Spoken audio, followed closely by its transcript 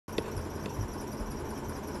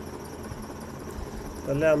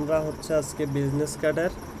তাহলে আমরা হচ্ছে আজকে বিজনেস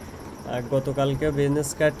কার্ডের গতকালকে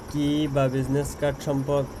বিজনেস কার্ড কি বা বিজনেস কার্ড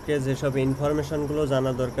সম্পর্কে যেসব ইনফরমেশনগুলো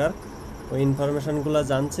জানা দরকার ওই ইনফরমেশনগুলো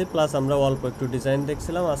জানছি, প্লাস আমরা অল্প একটু ডিজাইন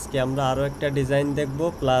দেখছিলাম। আজকে আমরা আরও একটা ডিজাইন দেখব,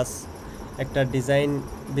 প্লাস একটা ডিজাইন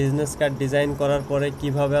বিজনেস কার্ড ডিজাইন করার পরে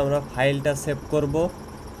কিভাবে আমরা ফাইলটা সেভ করব,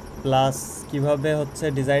 প্লাস কিভাবে হচ্ছে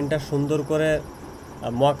ডিজাইনটা সুন্দর করে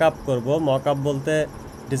মকআপ করব। মকআপ বলতে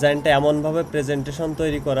ডিজাইনটা এমনভাবে প্রেজেন্টেশন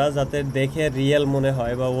তৈরি করা যাতে দেখে রিয়েল মনে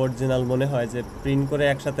হয় বা অরিজিনাল মনে হয়, যে প্রিন্ট করে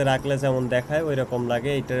একসাথে রাখলে যেমন দেখায় ওই রকম লাগে,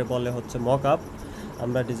 এইটারে বলে হচ্ছে মকআপ।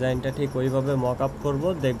 আমরা ডিজাইনটা ঠিক ওইভাবে মকআপ করব,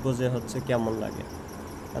 দেখব যে হচ্ছে কেমন লাগে।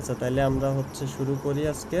 আচ্ছা, তাহলে আমরা হচ্ছে শুরু করি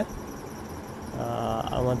আজকে।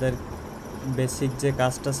 আমাদের বেসিক যে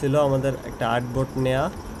কাজটা ছিল আমাদের একটা আর্টবোর্ড নেওয়া।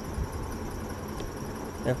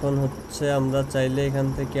 এখন হচ্ছে আমরা চাইলে এখান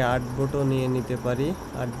থেকে আর্টবোর্ডও নিয়ে নিতে পারি,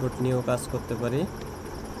 আর্টবোর্ড নিয়েও কাজ করতে পারি।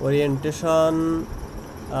 ওরিয়েন্টেশন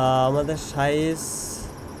আমাদের সাইজ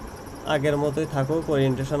আগের মতোই থাকুক,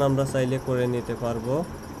 ওরিয়েন্টেশন আমরা চাইলে করে নিতে পারবো।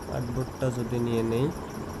 আর্টবোর্ডটা যদি নিয়ে নেই,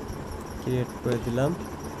 ক্রিয়েট করে দিলাম।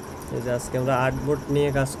 এই যে আজকে আমরা আর্টবোর্ড নিয়ে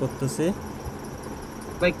কাজ করতেছি।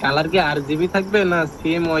 ভাই কালার কি আরজিবি থাকবে না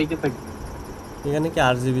সিএমওয়াই কে থাকবে? এখানে কি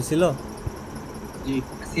আরজিবি ছিল? জি,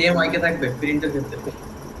 সিএমওয়াই কে থাকবে প্রিন্টের ক্ষেত্রে।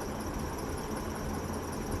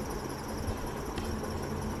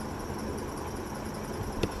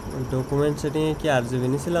 ডকুমেন্ট সেটিং এ কি আরজিবি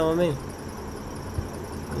নিছিলাম আমি?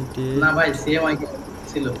 না ভাই, সিএমওয়াই কে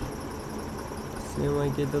ছিল। সিএমআই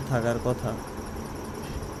কে তো থাকার কথা।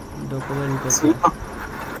 ডকুমেন্ট কোথায়?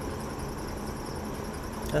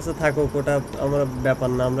 আচ্ছা থাকুক, ওটা আমার ব্যাপার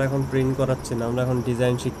না, আমরা এখন প্রিন্ট করাচ্ছি না, আমরা এখন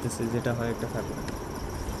ডিজাইন শিখতেছি, যেটা হয় একটা থাকুক।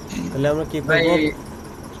 তাহলে আমরা কি ভাই করব?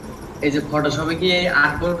 এই যে ফটোশপে কি এই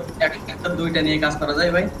আর্টবোর্ড একটা দুইটা নিয়ে কাজ করা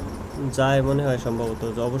যায় ভাই? যায় মনে হয়, সম্ভবত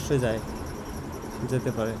অবশ্যই যায়,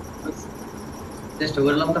 যেতে পারে। চেষ্টা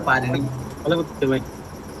করলাম তো পারিনি, ভালো করতে ভাই।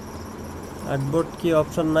 আর্টবোর্ড কি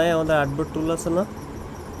অপশন নাই? আমাদের আর্টবোর্ড টুল আছে না?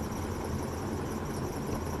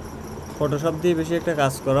 ফটোশপ দিয়ে বেশি একটা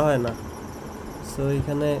কাজ করা হয় না, সো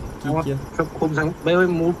এখানে কি আমার কি সব খুব ভাই ওই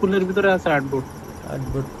মুভ টুলের ভিতরে আছে আর্টবোর্ড।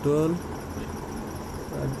 আর্টবোর্ড টুল,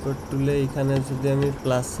 আর্টবোর্ড টুলে এখানে যদি আমি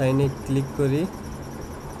প্লাস সাইনে ক্লিক করি,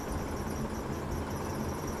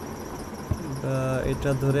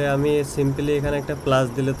 এটা ধরে আমি সিম্পলি এখানে একটা প্লাস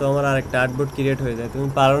দিলে তো আমার আরেকটা আর্টবোর্ড ক্রিয়েট হয়ে যায়। তুমি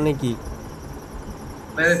পারো নাকি?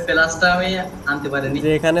 ভাই ওই প্লাসটা আমি আনতে পারিনি।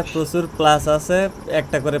 যে এখানে প্রচুর প্লাস আছে,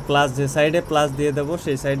 একটা করে প্লাস, যে সাইডে প্লাস দিয়ে দেবো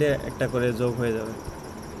সেই সাইডে একটা করে যোগ হয়ে যাবে।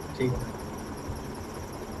 ঠিক আছে।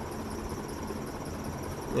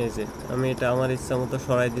 এই যে আমি এটা আমার ইচ্ছা মতো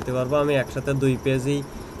সরাই দিতে পারবো, আমি একসাথে দুই পেজই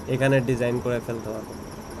এখানে ডিজাইন করে ফেলতে পারবো।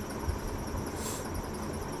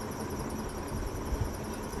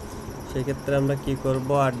 সেক্ষেত্রে আমরা কি করব,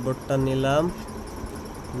 আর্টবোর্ডটা নিলাম,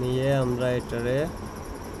 নিয়ে আমরা এটারে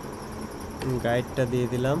গাইডটা দিয়ে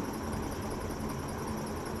দিলাম।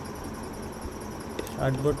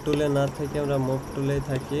 আর্টবোর্ড টুলে না থেকে আমরা মুভ টুলেই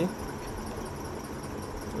থাকি।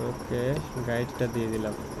 ওকে, গাইডটা দিয়ে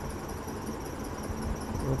দিলাম।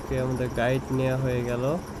 ওকে, আমাদের গাইড নেওয়া হয়ে গেল।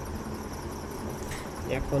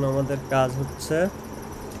 এখন আমাদের কাজ হচ্ছে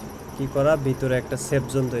কি করা, ভিতরে একটা সেফ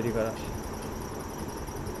জোন তৈরি করা।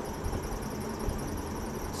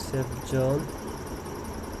 সেফ জোন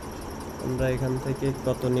আমরা এখান থেকে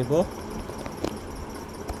কত নিব?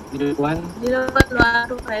 0.1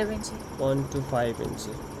 to 5 inch 1 to 5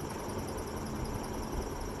 inch.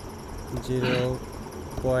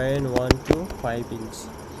 0.1 to 5 ইঞ্চি।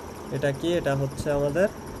 এটা কি? এটা হচ্ছে আমাদের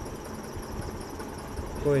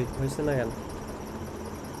কই হয়েছে না কেন?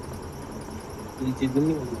 নিচের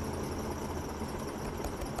জন্য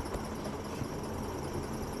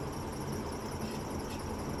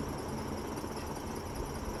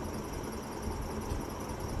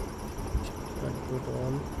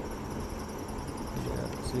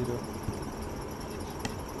 0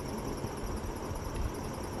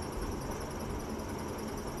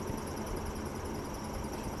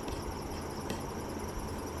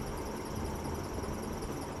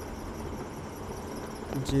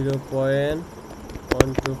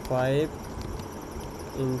 0.125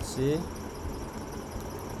 ইঞ্চি,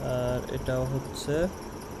 আর এটাও হচ্ছে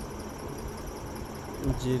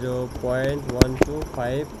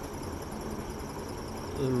 0.125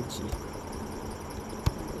 ইঞ্চি।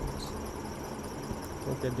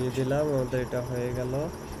 ওকে দিয়ে দিলাম, আমাদের এটা হয়ে গেল।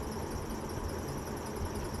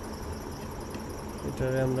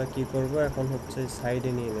 এটারে আমরা কি করব, এখন হচ্ছে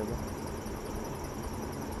সাইডে নিয়ে নেব।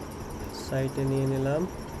 সাইডে নিয়ে নিলাম,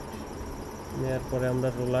 নেওয়ার পরে আমরা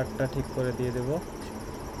রোলারটা ঠিক করে দিয়ে দেব,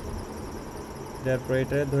 দেওয়ার পরে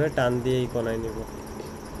এটা ধরে টান দিয়ে এই কোণায় নেব।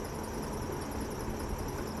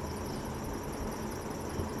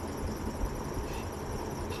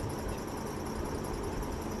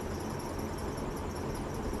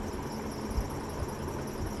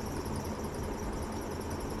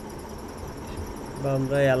 বা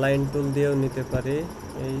আমরা অ্যালাইন টুল দিয়েও নিতে পারি।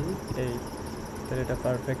 এই এই তাহলে এটা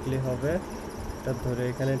পারফেক্টলি হবে। এটা ধরে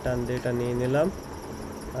এখানে টান দিয়ে এটা নিয়ে নিলাম,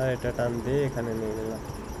 আর এটা টান দিয়ে এখানে নিয়ে নিলাম,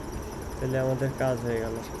 তাহলে আমাদের কাজ হয়ে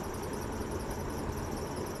গেল।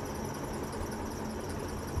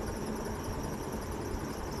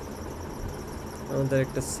 আমাদের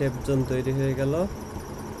একটা সেফ জোন তৈরি হয়ে গেল।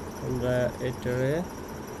 আমরা এটারে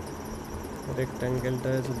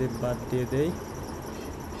রেক্ট্যাঙ্গেলটারে যদি বাদ দিয়ে দেই,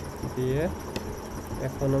 দিয়ে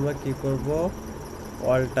এখন আমরা কি করব,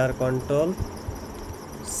 অল্টার কন্ট্রোল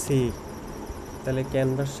সি, তাহলে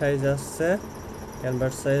ক্যানভাস সাইজ আসছে।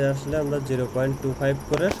 ক্যানভাস সাইজ আসলে আমরা 0.25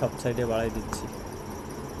 করে সব সাইডে বাড়াই দিচ্ছি।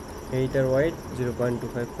 এইটার ওয়াইড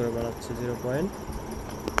 0.25 করে বাড়াচ্ছি,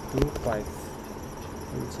 0.25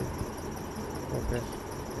 ইঞ্চি। ওকে,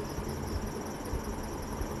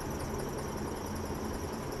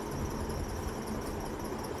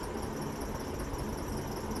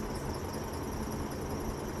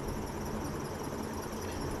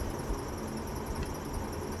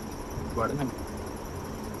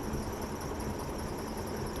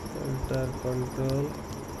 অল্টার কন্ট্রোল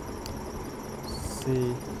সি,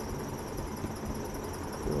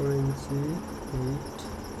 4 ইঞ্চি 8,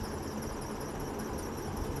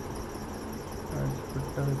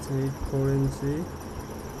 আউটপুটটা হচ্ছে 4 ইঞ্চি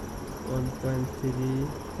 1.3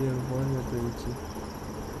 ইঞ্চি।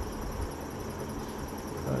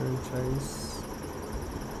 কারেন্ট সাইজ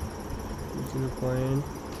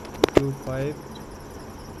 0.25,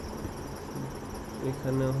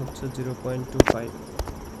 এখানে হচ্ছে 0.25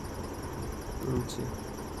 ইঞ্চি।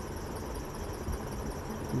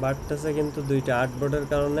 বাড়তেছে কিন্তু দুইটা আর্টবোর্ডের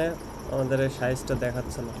কারণে আমাদের এই সাইজটা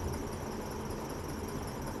দেখাচ্ছে না।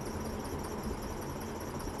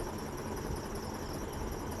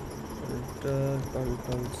 এটা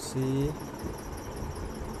কন্ট্রোল সি,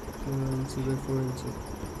 4 ইঞ্চি বাই 4 ইঞ্চি।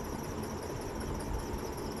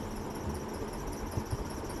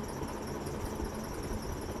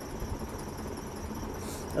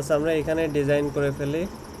 আচ্ছা, আমরা এখানে ডিজাইন করে ফেলি,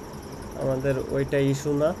 আমাদের ওইটা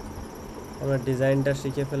ইস্যু না। আমরা ডিজাইনটা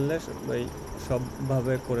শিখে ফেললে ওই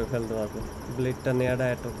সবভাবে করে ফেলতে পারবো। ব্লেডটা নেওয়াটা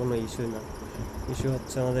এত কোনো ইস্যু না, ইস্যু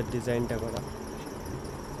হচ্ছে আমাদের ডিজাইনটা করা।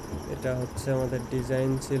 এটা হচ্ছে আমাদের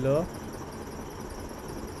ডিজাইন ছিল।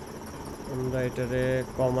 আমরা এটারে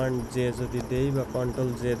কমান্ড জে যদি দেই বা কন্ট্রোল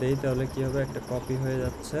জে দেই, তাহলে কি হবে, একটা কপি হয়ে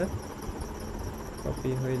যাচ্ছে।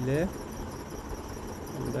 কপি হইলে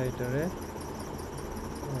আমরা এটারে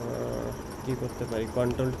কি করতে পারি,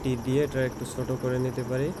 কন্ট্রোল টি দিয়ে এটা একটু ছোট করে নিতে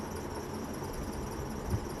পারি।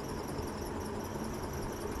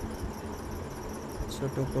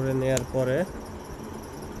 ছোট করে নেয়ার পরে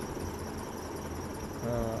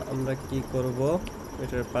আমরা কি করব,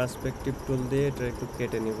 এটার পার্সপেক্টিভ টুল দিয়ে এটা একটু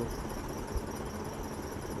কেটে নিব।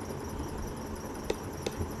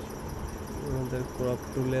 আমাদের ক্রপ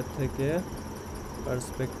টুলের থেকে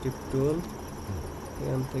পার্সপেক্টিভ টুল,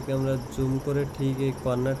 এখান থেকে আমরা জুম করে ঠিক এই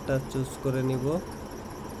কর্নারটা চুজ করে নিব।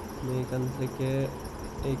 এখান থেকে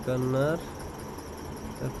এই কর্নার,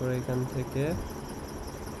 তারপর এখান থেকে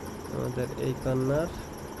আমাদের এই কর্নার,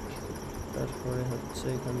 তারপরে হচ্ছে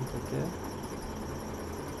এখান থেকে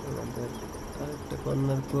আমাদের আরেকটা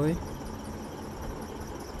কর্নার কই,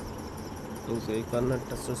 এই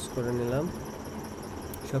কর্নারটা চুজ করে নিলাম।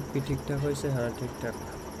 সব কি ঠিকঠাক হয়েছে? হ্যাঁ, ঠিকঠাক।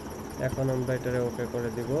 এখন আমরা এটারে ওকে করে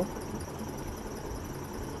দিব।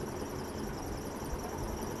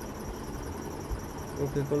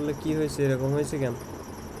 ওকে করলে কি হয়েছে, এরকম হয়েছে কেন?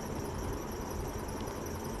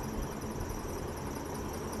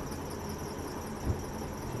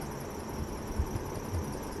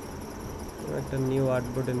 একটা নিউ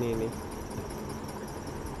আর্টবোর্ডে নিয়ে নিই।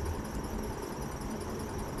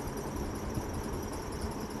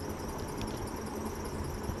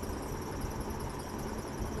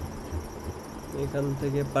 এখান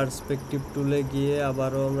থেকে পার্সপেক্টিভ টুলে গিয়ে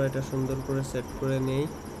আবারও আমরা এটা সুন্দর করে সেট করে নেই।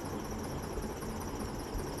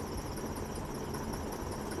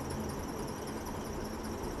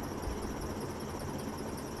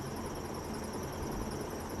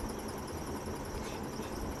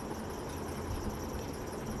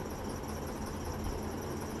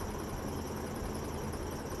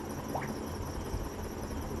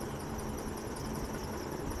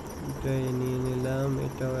 এটাই নিয়ে নিলাম,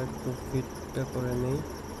 এটাও একটু ফিটটা করে নেই,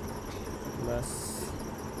 বাস।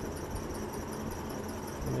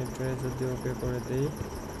 এটা যদি ওকে করে দেই,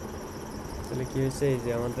 তাহলে কি হয়েছে, এই যে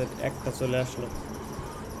আমাদের একটা চলে আসলো।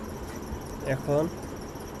 এখন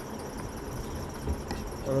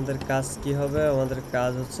আমাদের কাজ কি হবে, আমাদের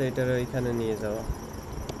কাজ হচ্ছে এটার ওইখানে নিয়ে যাওয়া।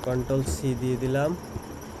 কন্ট্রোল সি দিয়ে দিলাম,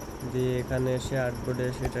 দিয়ে এখানে এসে আর্টবোর্ডে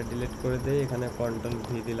এসে এটা ডিলিট করে দেই, এখানে কন্ট্রোল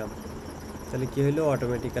ভি দিলাম। তাহলে কি হলো,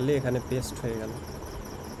 অটোমেটিক্যালি এখানে পেস্ট হয়ে গেল।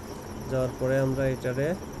 যাওয়ার পরে আমরা এটারে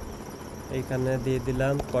এইখানে দিয়ে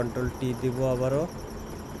দিলাম, কন্ট্রোল টি দিব আবারও,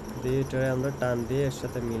 দিয়ে এটারে আমরা টান দিয়ে এর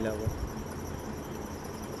সাথে মিলাবো।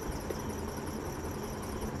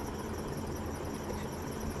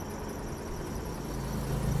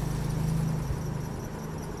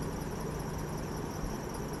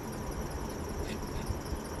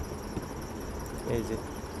 এই যে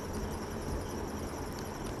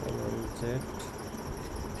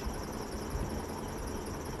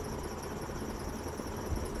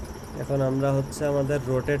এখন আমরা হচ্ছে আমাদের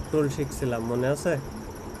রোটেট টুল শিখছিলাম, মনে আছে?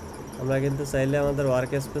 আমরা কিন্তু চাইলে আমাদের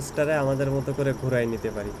ওয়ার্ক স্পেসটারে আমাদের মতো করে ঘুরাই নিতে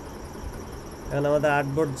পারি। এখন আমাদের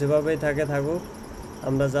আর্টবোর্ড যেভাবেই থাকে থাকুক,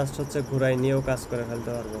 আমরা জাস্ট হচ্ছে ঘুরাই নিয়েও কাজ করে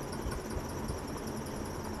ফেলতে পারবো।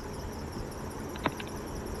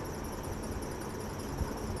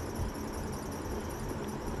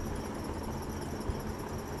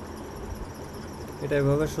 এটা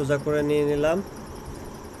এভাবে সোজা করে নিয়ে নিলাম।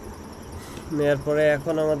 নেওয়ার পরে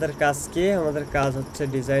এখন আমাদের কাজ কি? আমাদের কাজ হচ্ছে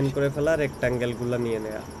ডিজাইন করে ফেলা, রেক্ট্যাঙ্গেলগুলো নিয়ে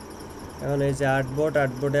নেওয়া। এখন এই যে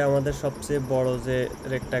আর্টবোর্ডে আমাদের সবচেয়ে বড় যে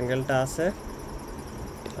রেক্ট্যাঙ্গেলটা আছে,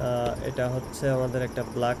 এটা হচ্ছে আমাদের একটা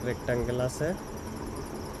ব্ল্যাক রেক্ট্যাঙ্গেল আছে।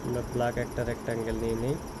 আমরা ব্ল্যাক একটা রেক্ট্যাঙ্গেল নিয়ে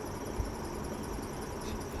নিই।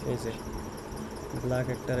 এই যে ব্ল্যাক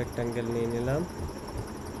একটা রেক্ট্যাঙ্গেল নিয়ে নিলাম।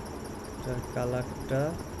 এটার কালারটা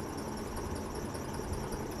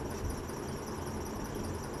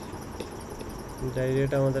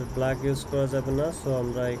ডাইরেক্ট আমাদের ব্ল্যাক ইউজ করা যাবে না, সো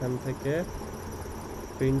আমরা এখান থেকে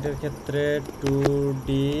প্রিন্টের ক্ষেত্রে 2D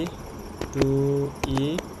 2E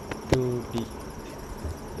 2D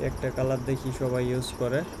একটা কালার দেখি সবাই ইউজ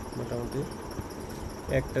করে, মোটামুটি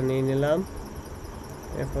একটা নিয়ে নিলাম।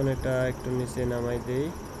 এখন এটা একটু নিচে নামাই দেই,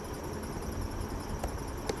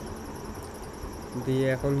 দিয়ে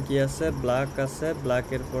এখন কি আছে? ব্ল্যাক আছে,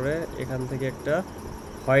 ব্ল্যাকের পরে এখান থেকে একটা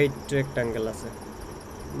হোয়াইট রেক্ট্যাঙ্গেল আছে।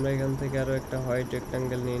 আমরা এখান থেকে আরো একটা হোয়াইট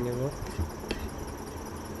রেক্ট্যাঙ্গেল নিয়ে নেব,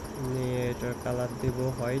 নিয়ে এটার কালার দিব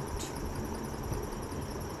হোয়াইট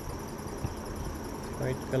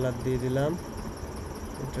কালার দিয়ে দিলাম।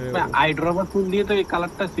 আইড্রপার টুল দিয়ে তো এই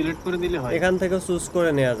কালারটা সিলেক্ট করে দিলে হয়, এখান থেকে চুজ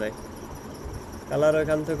করে নেওয়া যায় কালার,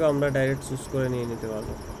 এখান থেকে আমরা ডাইরেক্ট চুজ করে নিয়ে নিতে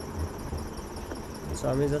পারবো। সো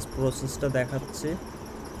আমি জাস্ট প্রসেসটা দেখাচ্ছি।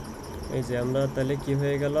 এই যে আমরা তাহলে কি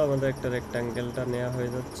হয়ে গেল, আমাদের একটা রেক্ট্যাঙ্গেলটা নেওয়া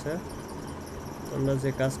হয়ে যাচ্ছে। আমরা যে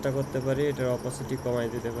কাজটা করতে পারি, এটার অপোসিটি কমাই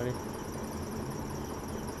দিতে পারি।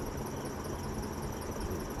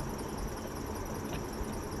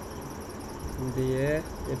 দিয়ে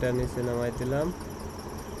এটা নিচে নামাই দিলাম,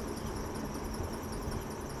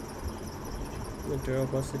 এটার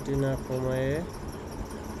অপোসিটি না কমায়ে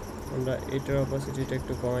আমরা এটার অপোসিটিটা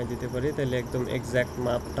একটু কমাই দিতে পারি, তাহলে একদম এক্সাক্ট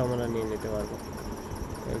মাপটা আমরা নিয়ে নিতে পারবো।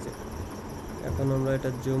 এই যে এখন আমরা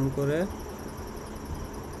এটা জুম করে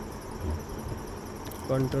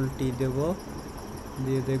কন্ট্রোল টি দেব,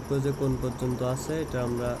 দিয়ে দেখবো যে কোন পর্যন্ত আছে, এটা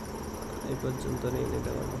আমরা এই পর্যন্ত নিয়ে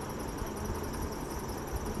নিতে পারবো।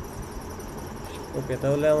 ওকে,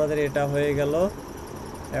 তাহলে আমাদের এটা হয়ে গেল।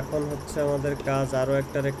 এখন হচ্ছে আমাদের কাজ আরো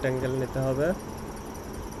একটা রেক্ট্যাঙ্গেল নিতে হবে,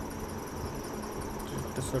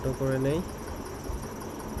 একটু ছোট করে নেই।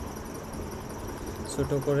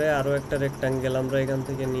 ছোট করে আরো একটা রেক্ট্যাঙ্গেল আমরা এখান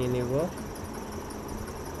থেকে নিয়ে নিব।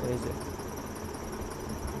 এই যে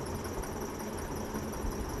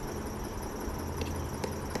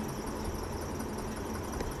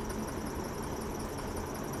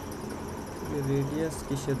রেডিয়াস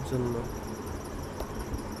কিসের জন্য?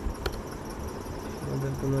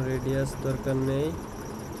 আমাদের কোনো রেডিয়াস দরকার নেই,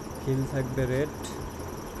 ফিল থাকবে রেড।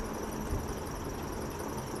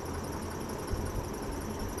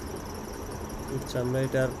 আচ্ছা, আমরা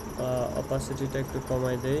এটার অপাসিটিটা একটু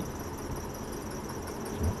কমাই দেই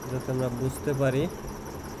যাতে আমরা বুঝতে পারি।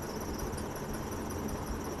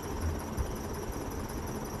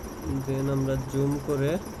 দেন আমরা জুম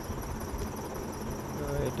করে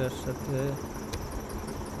এটার সাথে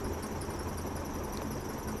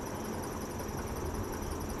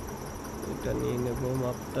এটা নিয়ে নেব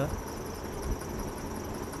মাপটা।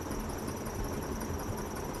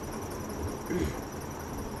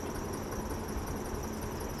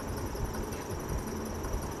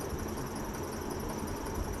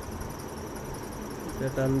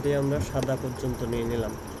 টান দিয়ে আমরা সাদা পর্যন্ত নিয়ে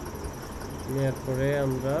নিলাম, নেওয়ার পরে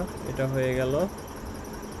আমরা এটা হয়ে গেল।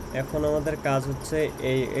 এখন আমাদের কাজ হচ্ছে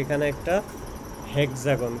এখানে একটা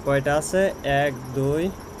হেক্সাগন কয়টা আছে? 1 2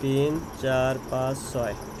 3 4 5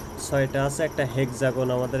 6 6টা আছে। একটা হেক্সাগন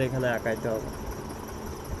আমাদের এখানে আঁকাইতে হবে।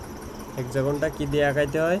 হেক্সাগনটা কি দিয়ে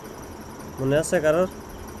আঁকাইতে হয় মনে আছে কারোর?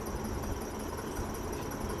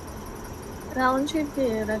 রাউন্ড শেপ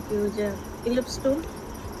দিয়ে রাখি, ওই যে ইলিপস টুল।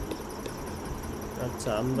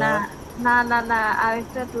 আচ্ছা, আমরা না না না,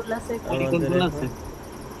 আরেকটা টুল আছে এটা।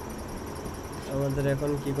 আমাদের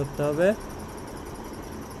এখন কি করতে হবে,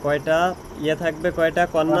 কয়টা ইয়ে থাকবে, কয়টা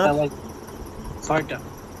কর্নার? 6টা।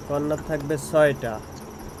 কর্নার থাকবে 6টা।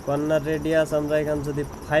 কর্নার রেডিয়াস আমরা এখান যদি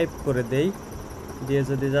 5 করে দেই, দিয়ে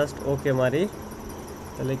যদি জাস্ট ওকে মারি,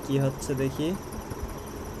 তাহলে কি হচ্ছে দেখি।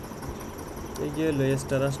 এই কি হলো,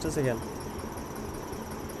 স্টার আসতেছে কেন?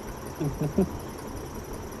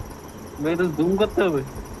 ভাই এটা জুম করতে হবে।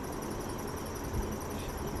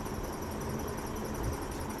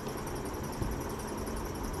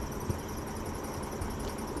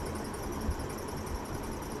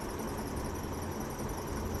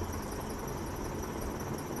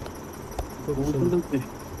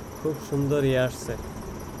 খুব সুন্দর ইয়ে আসছে,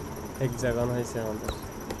 হেক্সাগন হয়েছে আমাদের।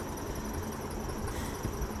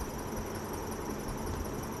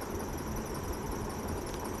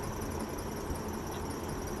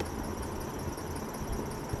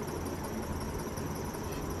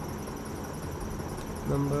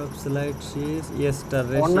 Number of slide Sheets, yes star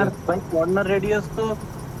ratio. Corner radius তো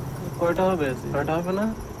কয়টা হবে? 6টা হবে না?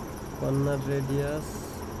 Corner radius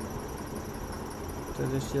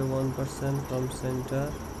ratio 1% from centre.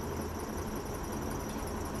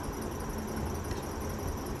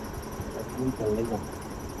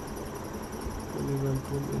 Polygon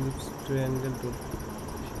tool, ellipse, triangle tool.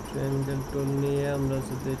 Triangle টুল নিয়ে আমরা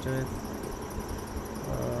যদি এটা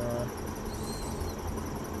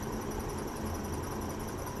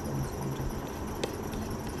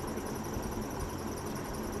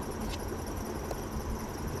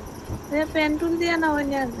পেন টুল দিয়ে না ওই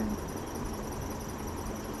নিয়ে আসবেন।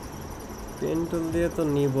 পেন টুল দিয়ে তো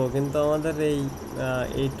নিব, কিন্তু আমাদের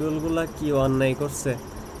এই টুলগুলা কি অন্যায় করছে,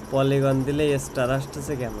 পলিগন দিলে স্টার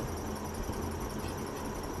আসতেছে কেন?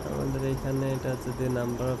 আমাদের এইখানে এটা যদি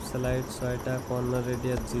নাম্বার অফ স্লাইড 6টা, কর্নার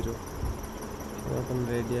রেডিয়াস 0, এখন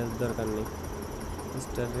রেডিয়াস দরকার নেই,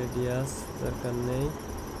 স্টার রেডিয়াস দরকার নেই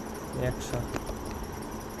 100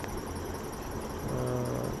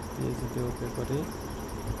 দিয়ে যদি ওকে করি,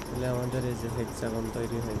 তাহলে আমাদের এই যে হেক্সাগন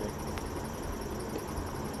তৈরি হয়ে যায়।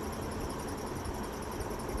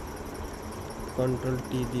 কন্ট্রোল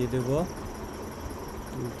টি দিয়ে দেব,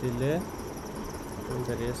 দিলে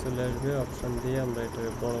আমাদের চলে আসবে। অপশন দিয়ে আমরা এটা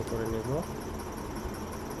বড় করে নেব।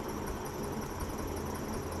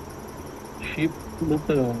 শিফট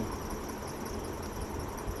ধরতে হবে।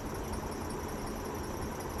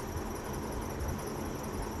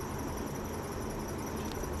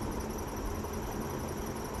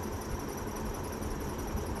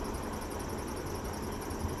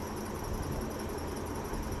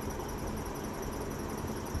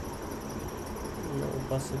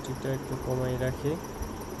 অপাসিটিটা একটু কমাই রাখি,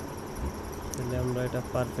 তাহলে আমরা এটা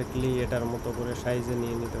পারফেক্টলি এটার মতো করে সাইজে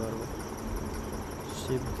নিয়ে নিতে পারবো।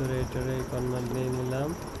 শিফট ধরে এটারে এই কর্নার নিয়ে নিলাম,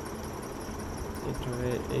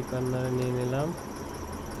 এটারে এই কর্নারে নিয়ে নিলাম,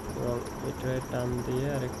 এবং এটারে টান দিয়ে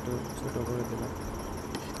আর একটু ছোট করে দিলাম।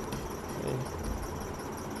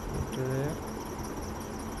 এটারে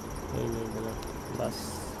এই নিয়ে দিলাম, বাস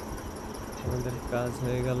আমাদের কাজ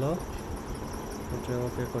হয়ে গেল। এটা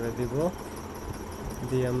ওকে করে দিব,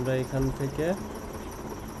 দিয়ে আমরা এখান থেকে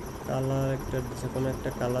কালার একটা, যে কোনো একটা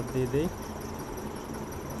কালার দিয়ে দিই,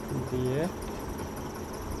 দিয়ে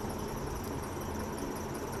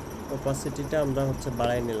অপাসিটিটা আমরা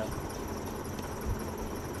বাড়াই নিলাম।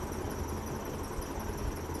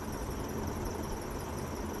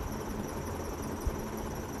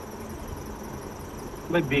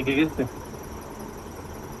 ভাই বেঁকে গেছে।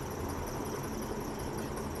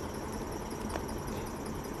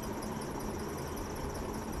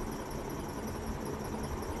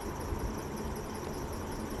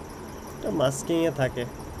 মাস্কিং এ থাকে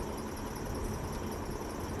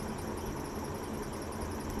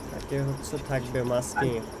থাকবে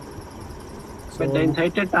মাস্কিং এ। ডান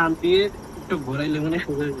সাইডটা টান দিয়ে একটু ঘোরাইলে মানে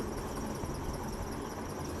সোজা হয়ে যাবে।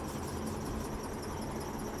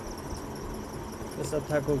 আচ্ছা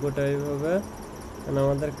থাকুক ওটা এইভাবে, কারণ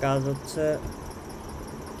আমাদের কাজ হচ্ছে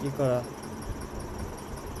কি করা,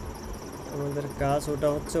 আমাদের কাজ ওটা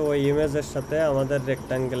হচ্ছে ওই ইমেজের সাথে, আমাদের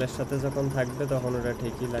রেক্টাঙ্গেলের সাথে যখন থাকবে তখন ওটা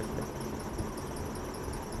ঠিকই লাগবে।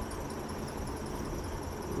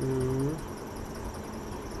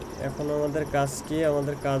 এখন আমাদের কাজ কি,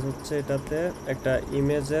 আমাদের কাজ হচ্ছে এটাতে একটা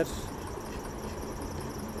ইমেজের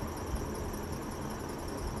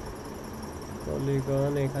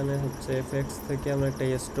পলিগন, এখানে এফএক্স থেকে আমরা একটা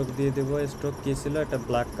স্ট্রোক দিয়ে দেব। স্ট্রোক কি ছিল, একটা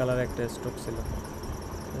ব্ল্যাক কালার একটা স্ট্রোক ছিল।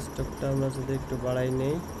 স্ট্রোকটা আমরা যদি একটু বাড়াই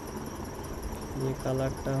নেই, এই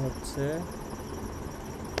কালারটা হচ্ছে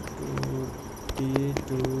 2D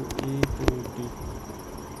 2E 2D।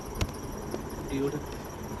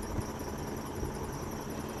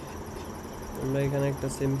 আমরা এখানে একটা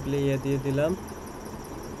সিম্পলি দিয়ে দিলাম।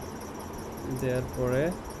 দেওয়ার পরে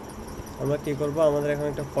আমরা কি করব, আমাদের এখানে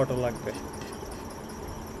একটা ফটো লাগবে।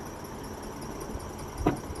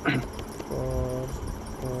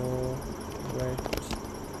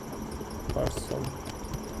 person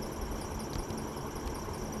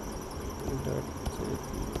dot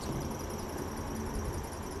jpg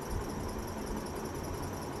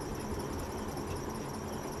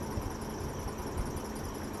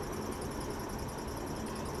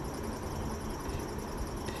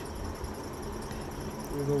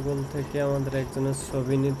গুগল থেকে আমাদের একজনের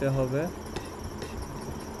ছবি নিতে হবে।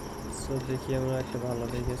 সো দেখি আমরা একটা ভালো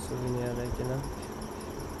দেখে ছবি নেওয়া যায় কিনা।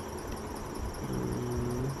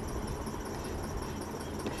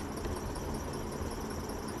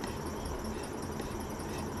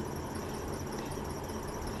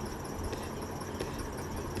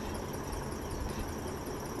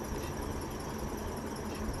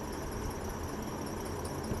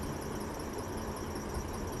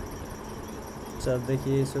 আচ্ছা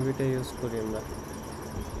দেখি এই ছবিটা ইউজ করি আমরা।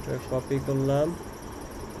 কপি করলাম,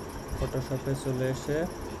 ফটোশপে চলে এসে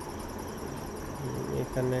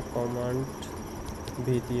এখানে কমান্ড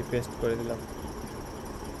ভি দিয়ে পেস্ট করে দিলাম।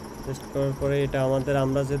 পেস্ট করার পরে এটা আমাদের,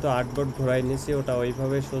 আমরা যেহেতু আর্টবোর্ড ঘোরাই নিছি ওটা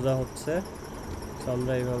ওইভাবে সোজা হচ্ছে। তো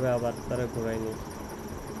আমরা এইভাবে আবার তারা ঘোরাই নিই।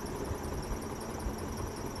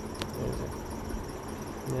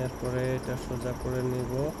 নেওয়ার পরে এটা সোজা করে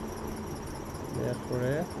নিব। নেওয়ার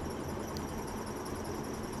পরে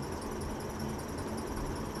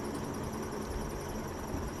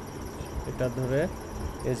এটা ধরে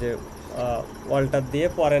এই যে ওয়ালটা দিয়ে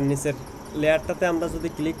পরের নিচের লেয়ারটাতে আমরা যদি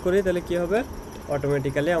ক্লিক করি তাহলে কি হবে,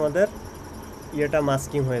 অটোমেটিক্যালি আমাদের ইয়েটা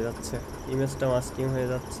মাস্কিং হয়ে যাচ্ছে, ইমেজটা মাস্কিং হয়ে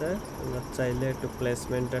যাচ্ছে। আমরা চাইলে একটু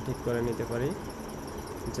প্লেসমেন্টটা ঠিক করে নিতে পারি,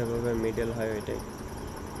 যেভাবে মিডল হয় ওইটাই।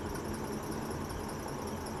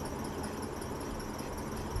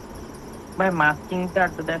 ভাই মাস্কিংটা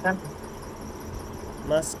একটু দেখান।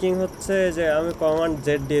 মাস্কিং হচ্ছে যে আমি কমান্ড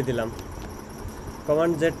জেড দিয়ে দিলাম,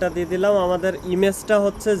 কমান্ড জেডটা দিয়ে দিলাম। আমাদের ইমেজটা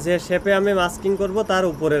হচ্ছে যে শেপে আমি মাস্কিং করব তার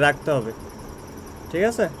উপরে রাখতে হবে, ঠিক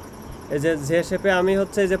আছে। এই যে শেপে আমি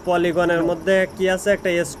হচ্ছে এই যে পলিগনের মধ্যে কি আছে, একটা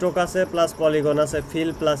স্ট্রোক আছে প্লাস পলিগন আছে, ফিল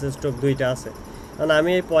প্লাস স্ট্রোক দুইটা আছে। কারণ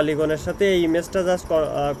আমি এই পলিগনের সাথে এই ইমেজটা জাস্ট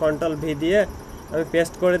কন্ট্রোল ভি দিয়ে আমি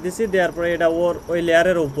পেস্ট করে দিছি। দেওয়ার পরে এটা ওই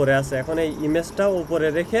লেয়ারের উপরে আছে। এখন এই ইমেজটা উপরে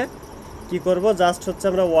রেখে কি করব, জাস্ট হচ্ছে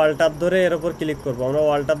আমরা ওয়ালটাপ ধরে এর উপর ক্লিক করব। আমরা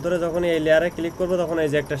ওয়ালটাপ ধরে যখন এই লেয়ারে ক্লিক করব তখন এই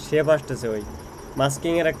যে একটা শেপ আসতেছে, ওই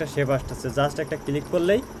মাস্কিংয়ের একটা শেপ আসতেছে, জাস্ট একটা ক্লিক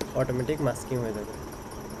করলেই অটোমেটিক মাস্কিং হয়ে যাবে।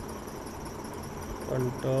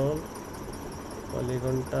 কন্ট্রোল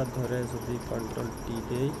পলিগনটা ধরে যদি কন্ট্রোল টি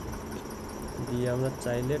দেই, দিয়ে আমরা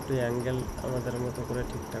চাইলে একটু অ্যাঙ্গেল আমাদের মতো করে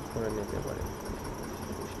ঠিকঠাক করে নিতে পারি,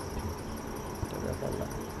 এটা ব্যাপার না।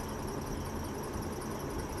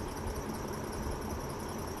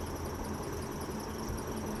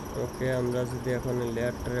 ওকে, আমরা যদি এখন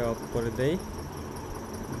লেয়ারটারে অফ করে দেই,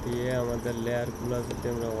 দিয়ে আমাদের লেয়ারগুলো যদি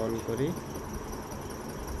আমরা অন করি,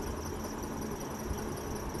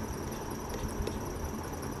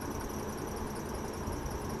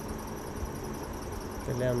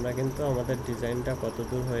 তাহলে আমরা কিন্তু আমাদের ডিজাইনটা কত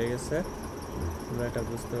দূর হয়ে গেছে আমরা এটা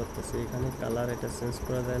বুঝতে পারতেছি। এখানে কালার এটা চেঞ্জ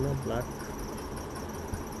করা যায় না, ব্ল্যাক,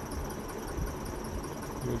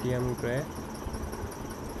 মিডিয়াম গ্রে।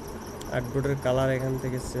 আর্টবোর্ডের কালার এখান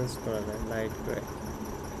থেকে চেঞ্জ করা যায়, লাইট গ্রে।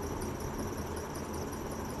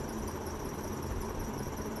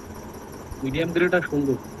 মিডিয়াম গ্রেটা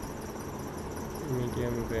সুন্দর,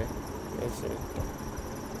 মিডিয়াম গ্রে।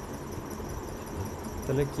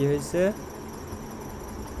 তাহলে কি হয়েছে,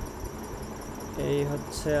 এই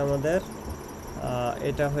হচ্ছে আমাদের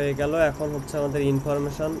এটা হয়ে গেল। এখন হচ্ছে আমাদের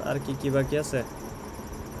ইনফরমেশন আর কি কি বাকি আছে।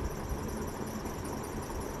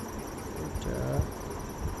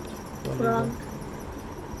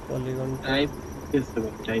 পলিগন টাইপ করতে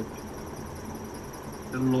হবে, টাইপ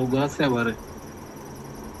লোগো আছে আবার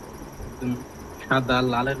সাদা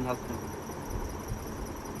লালের মাঝে।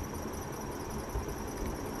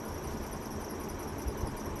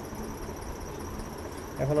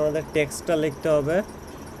 এখন আমাদের টেক্সটটা লিখতে হবে।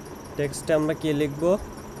 টেক্সটে আমরা কি লিখব,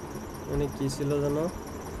 মানে কি ছিল জানো,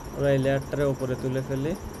 আমরা এই লেয়ারটারে উপরে তুলে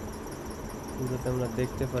ফেলি যাতে আমরা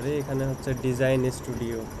দেখতে পারি। এখানে হচ্ছে ডিজাইন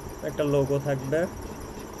স্টুডিও, একটা লোগো থাকবে।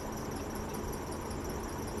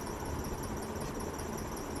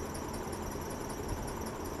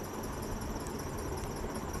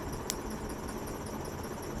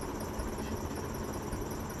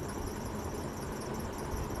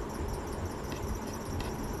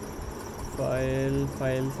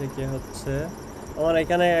 ফাইল থেকে হচ্ছে আমার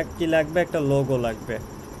এখানে কি লাগবে, একটা লোগো লাগবে।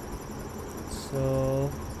 সো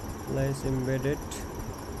লাইস এমবেডেড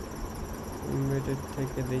এমবেডেড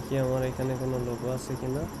থেকে দেখি আমার এখানে কোনো লোগো আছে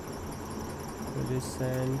কিনা।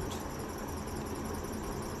 রিসেন্ট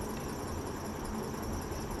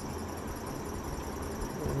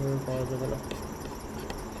পাওয়া যাবে না।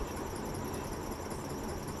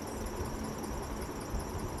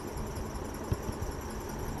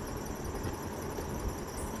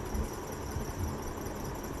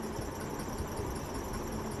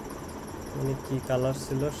 মানে কি কালার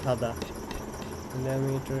ছিল? সাদা। তাহলে আমি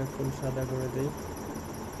এটা ফুল সাদা করে দিই।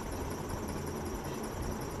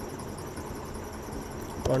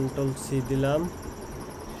 কন্ট্রোল সি দিলাম।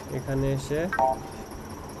 এখানে এসে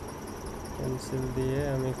পেন্সিল দিয়ে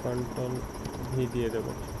আমি কন্ট্রোল ভি দিয়ে দেব,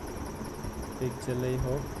 পিক্সেলেই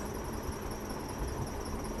হোক।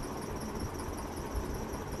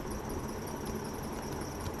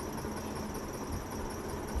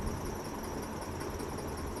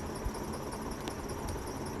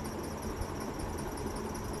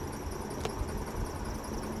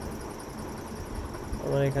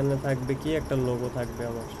 আমার এখানে থাকবে কি একটা লোগো থাকবে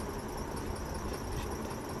আমার।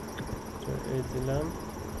 তো এই দিলাম,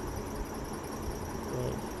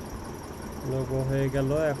 লোগো হয়ে গেল।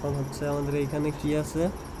 এখন হচ্ছে আমাদের এখানে কি আছে?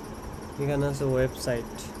 এখানে আছে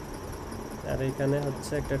ওয়েবসাইট, আর এখানে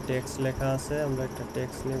হচ্ছে একটা টেক্সট লেখা আছে। আমরা একটা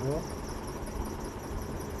টেক্সট নেব।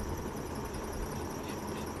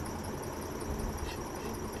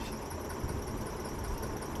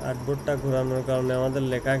 আর্টবোর্ডটা ঘোরানোর কারণে আমাদের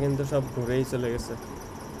লেখা কিন্তু সব ঘুরেই চলে গেছে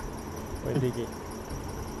ওইদিকে।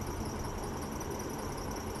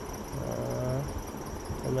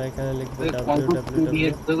 আমরা এখানে লিখবো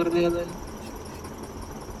www।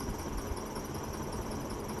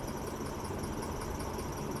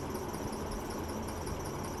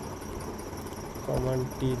 কমান্ড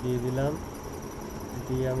টি দিয়ে দিলাম,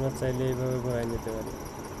 দিয়ে আমরা চাইলে এইভাবে ঘোরাই নিতে পারি।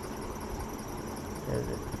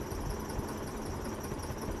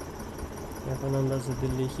 এখন আমরা যদি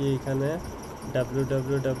লিখি এখানে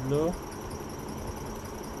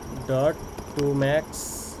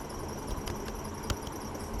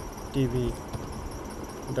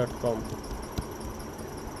www.2maxtv.com।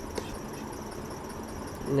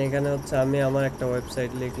 এখানে হচ্ছে আমি আমার একটা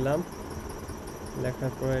ওয়েবসাইট লিখলাম,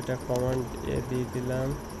 লেখার পরে এটা কমান্ড এ দিয়ে দিলাম।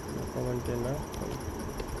 কমান্ড এ না,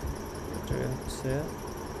 এটা হচ্ছে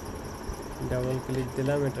ডাবল ক্লিক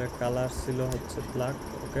দিলাম। এটার কালার ছিল হচ্ছে ব্ল্যাক।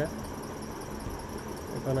 ওকে,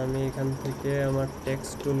 এখন আমি এখান থেকে আমার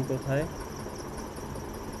টেক্সট টুল কোথায়?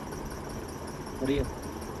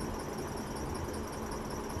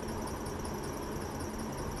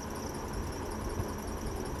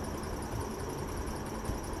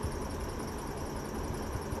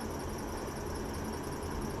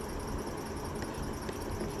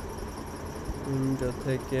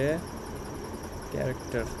 থেকে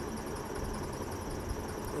ক্যারেক্টার,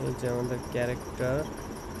 এই যে আমাদের ক্যারেক্টার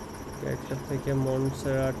থেকে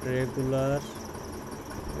মনসেরাট রেগুলার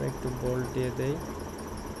একটু বোল্ড দিয়ে দেই,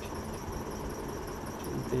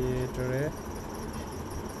 দিয়ে এটারে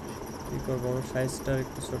কি করবো, আমার সাইজটা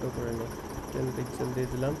একটু ছোট করে নিই, 10 পিক্সেল দিয়ে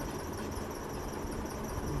দিলাম।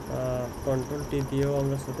 কন্ট্রোল টি দিয়েও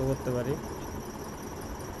আমরা ছোট করতে পারি।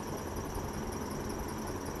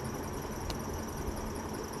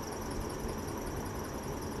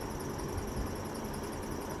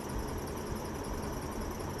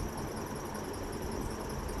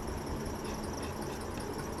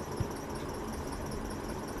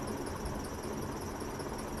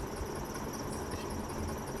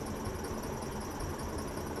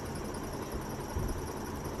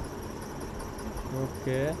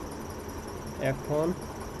 ওকে, এখন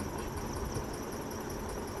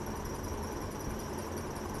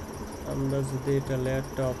আমরা যদি এটা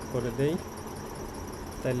লেয়ারটা অফ করে দেই,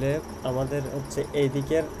 তাহলে আমাদের হচ্ছে এই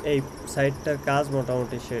দিকের এই সাইডটার কাজ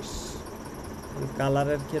মোটামুটি শেষ।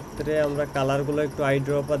 কালারের ক্ষেত্রে আমরা কালারগুলো একটু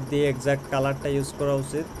আইড্রপার দিয়ে এক্সাক্ট কালারটা ইউজ করা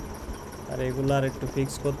উচিত, আর এগুলো আর একটু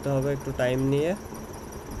ফিক্স করতে হবে একটু টাইম নিয়ে।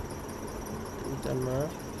 এটা না,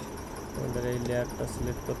 আমাদের এই লেয়ারটা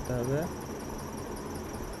সিলেক্ট করতে হবে।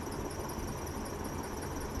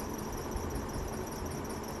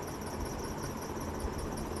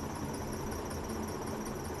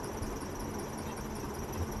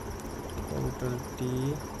 Ctrl T,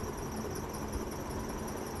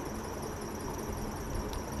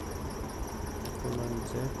 Command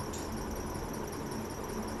Z,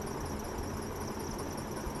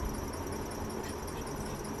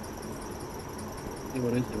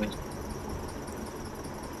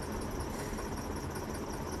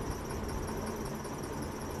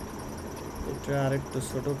 এটা আরেকটু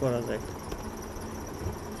ছোট করা যায়।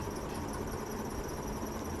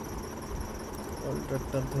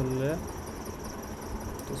 কন্ট্রাক্টটা ধরলে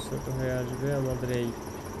ছোট হয়ে আসবে আমাদের এই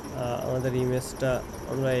আমাদের ইমেজটা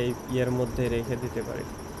আমরা এই ইয়ের মধ্যে রেখে দিতে পারি।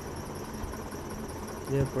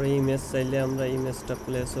 এরপরে ইমেজ চাইলে আমরা ইমেজটা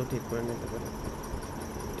প্লেসও ঠিক করে নিতে পারি।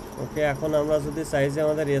 ওকে, এখন আমরা যদি চাই যে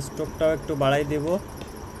আমাদের স্ট্রোকটাও একটু বাড়াই দিব,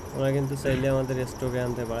 আমরা কিন্তু চাইলে আমাদের স্ট্রোকে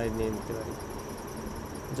আনতে বাড়াই নিয়ে নিতে পারি,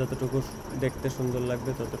 যতটুকু দেখতে সুন্দর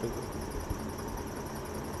লাগবে ততটুকু।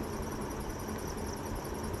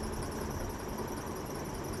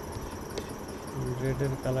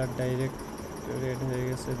 রেডের কালার ডাইরেক্ট রেড হয়ে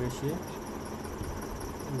গেছে বেশি,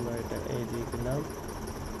 আমরা এটা এই দিয়ে দিলাম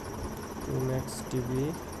 2max টিভি।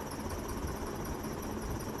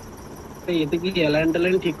 এতে কি অ্যালাইন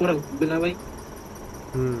ট্যালাইন ঠিক করা হবে না ভাই?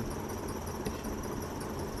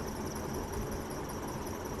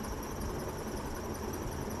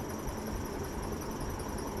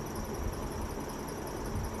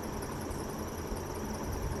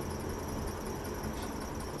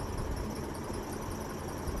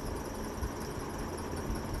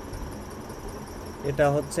 এটা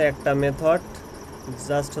হচ্ছে একটা মেথড,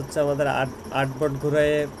 জাস্ট হচ্ছে আমাদের আর্টবোর্ড ঘুরে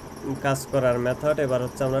কাজ করার মেথড। এবার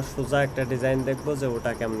হচ্ছে আমরা সোজা একটা ডিজাইন দেখব যে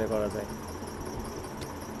ওটা কেমনে করা যায়।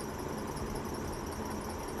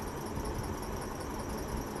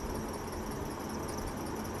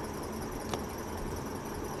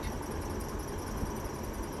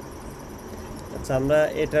 আচ্ছা, আমরা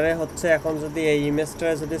এটারে হচ্ছে এখন যদি এই ইমেজটা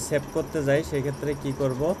যদি সেভ করতে যাই সেক্ষেত্রে কি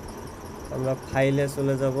করব, আমরা ফাইলে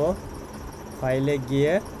চলে যাব। ফাইলে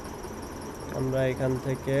গিয়ে আমরা এখান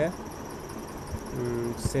থেকে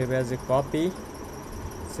সেভ অ্যাজ এ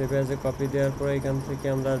কপি দেওয়ার পরে এখান থেকে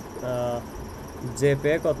আমরা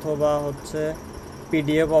জেপেগ অথবা হচ্ছে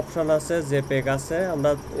পিডিএফ অপশন আছে, জেপেগ আছে,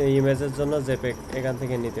 আমরা ইমেজের জন্য জেপেগ এখান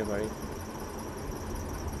থেকে নিতে পারি।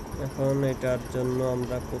 এখন এটার জন্য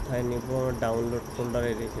আমরা কোথায় নিব, ডাউনলোড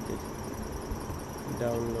ফোল্ডারে রেখে দিই।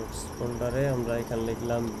 ডাউনলোডস ফোল্ডারে আমরা এখানে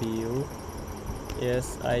লিখলাম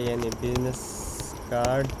BUSINE বিজনেস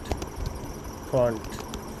কার্ড ফ্রন্ট।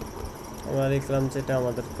 আমরা লিখলাম যেটা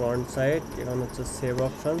আমাদের ফ্রন্ট সাইড। এখন হচ্ছে সেভ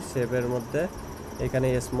অপশন, সেভের মধ্যে এখানে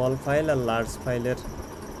স্মল ফাইল আর লার্জ ফাইলের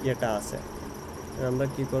ইয়েটা আছে। আমরা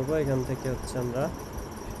কি করব, এখান থেকে হচ্ছে আমরা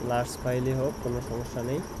লার্জ ফাইলই হোক, কোনো সমস্যা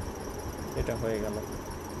নেই। এটা হয়ে গেল।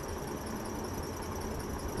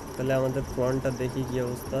 তাহলে আমাদের ফ্রন্টটা দেখি কি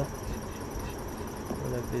অবস্থা।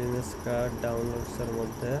 আমাদের বিজনেস কার্ড ডাউনলোডসের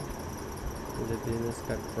মধ্যে যে বিজনেস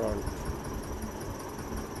কার্ড ফ্রন্ট,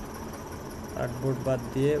 আর্টবোর্ড বাদ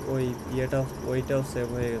দিয়ে ওই ওইটাও সেভ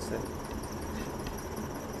হয়ে গেছে।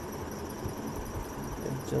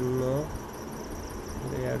 এর জন্য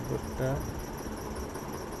এই আর্টবোর্ডটা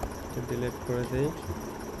ডিলিট করে দেই,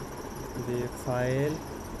 দিয়ে file,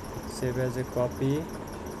 save as a copy,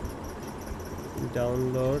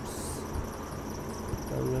 downloads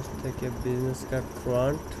থেকে বিজনেস কার্ড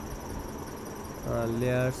ফ্রন্ট,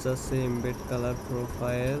 লেয়ার্স আছে, এমবেড কালার,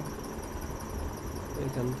 প্রোফাইল,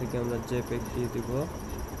 এখান থেকে আমরা জেপেগ দিয়ে দিব।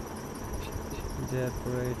 দেওয়ার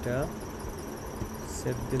পরে এটা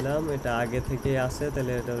সেভ দিলাম। এটা আগে থেকেই আছে,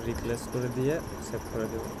 তাহলে এটা রিপ্লেস করে দিয়ে সেভ করে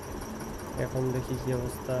দেব। এখন দেখি কি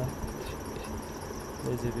অবস্থা।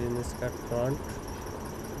 এই যে বিজনেস কার্ড ফ্রন্ট,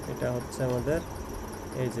 এটা হচ্ছে আমাদের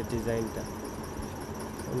এই যে ডিজাইনটা।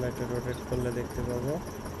 আমরা এটা রোটেট করলে দেখতে পাবো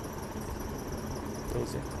এই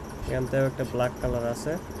যে এখান থেকে একটা ব্ল্যাক কালার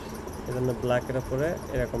আছে, এজন্য ব্ল্যাকের উপরে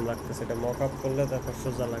এরকম লাগতেছে। এটা মকআপ করলে তারপর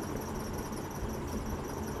সোজা লাগবে।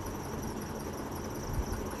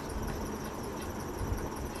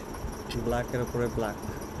 ব্ল্যাকের উপরে ব্ল্যাক।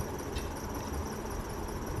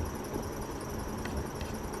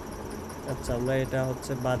 আচ্ছা, আমরা এটা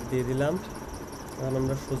হচ্ছে বাদ দিয়ে দিলাম। এখন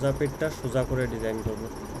আমরা সোজা পিঠটা সোজা করে ডিজাইন করবো।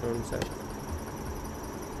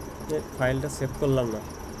 ফাইলটা সেভ করলাম না।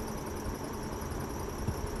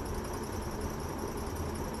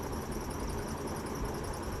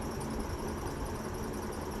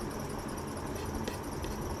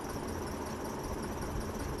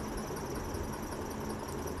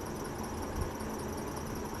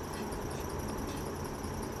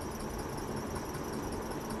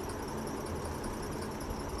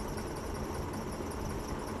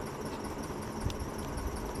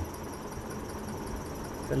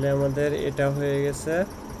 তাহলে আমাদের এটা হয়ে গেছে।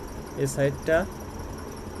 এই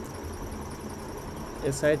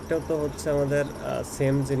সাইডটাও তো হচ্ছে আমাদের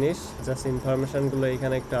সেম জিনিস, জাস্ট ইনফরমেশনগুলো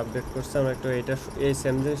এখানে একটু আপডেট করছে। আমরা একটু এই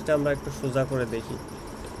সেম জিনিসটা আমরা একটু সোজা করে দেখি,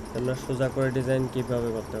 আমরা সোজা করে ডিজাইন কিভাবে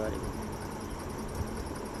করতে পারি।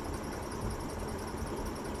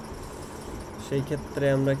 সেই ক্ষেত্রে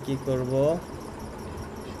আমরা কি করব,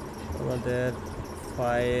 আমাদের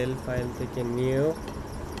ফাইল থেকে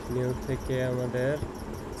নিউ থেকে আমাদের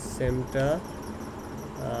সেমটা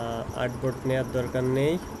আর্টবোর্ড নেওয়ার দরকার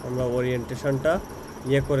নেই, আমরা ওরিয়েন্টেশনটা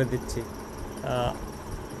করে দিচ্ছি।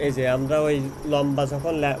 এই যে আমরা ওই লম্বা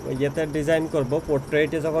যখন ইয়েতে ডিজাইন করব,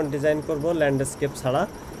 পোর্ট্রেটে যখন ডিজাইন করব ল্যান্ডস্কেপ ছাড়া,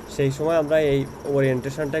 সেই সময় আমরা এই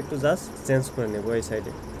ওরিয়েন্টেশনটা একটু জাস্ট চেঞ্জ করে নেব এই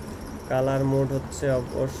সাইডে। কালার মোড হচ্ছে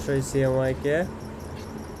অবশ্যই সিএমওয়াইকে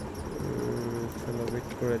 16 বিট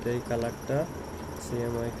করে দেই কালারটা,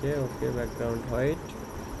 সিএমওয়াইকে ওকে, ব্যাকগ্রাউন্ড হোয়াইট,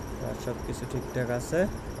 আর সব কিছু ঠিকঠাক আছে।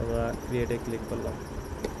 আমরা ক্রিয়েটে ক্লিক করলাম।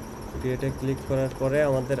 ক্রিয়েটে ক্লিক করার পরে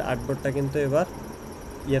আমাদের আর্টবোর্ডটা কিন্তু এবার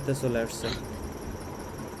ইয়েতে চলে আসছে,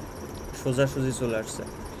 সোজাসুজি চলে আসছে।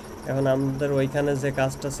 এখন আমাদের ওইখানে যে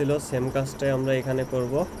কাজটা ছিল সেম কাজটাই আমরা এখানে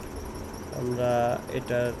করব। আমরা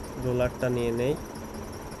এটার রোলারটা নিয়ে নেই,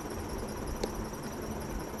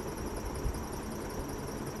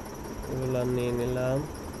 রোলার নিয়ে নিলাম,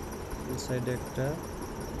 এই সাইডে একটা,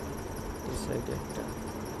 এই সাইডে একটা,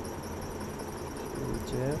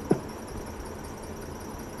 নিচে।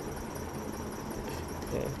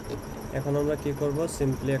 এখন আমরা কি করব,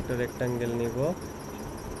 সিম্পলি একটা রেক্টাঙ্গেল নিব।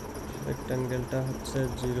 রেক্টাঙ্গেলটা হচ্ছে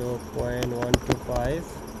 0.125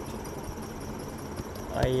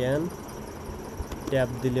 IN, ট্যাব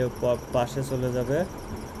দিলেও পাশে চলে যাবে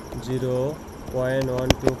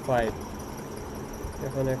 0.125।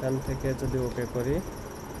 এখন এখান থেকে যদি ওকে করি,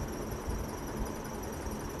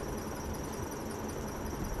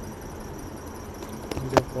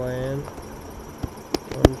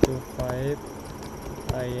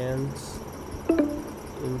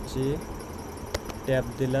 ইঞ্চি, ট্যাব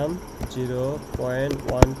দিলাম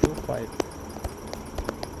 0.125।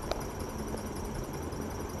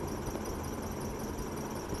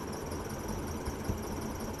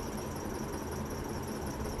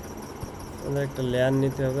 আমাদের একটা লেয়ার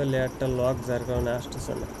নিতে হবে, লেয়ারটা লক, যার কারণে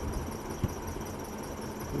আসতেছে না।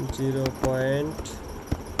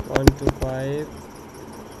 0.125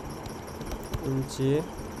 ইঞ্চি,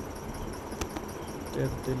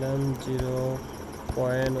 ট্যাব দিলাম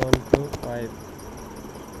 0.125।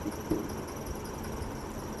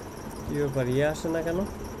 কি ব্যাপার, ইয়ে আসে না কেন?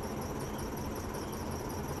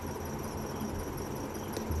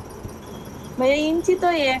 ভাইয়া ইঞ্চি তো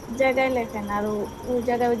এক জায়গায় লেখেন, আর ওই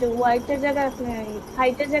জায়গায় ওই যে হোয়াইটের জায়গায় আপনি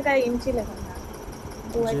হাইটের জায়গায় ইঞ্চি লেখেন না,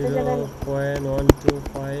 হোয়াইটের জায়গায়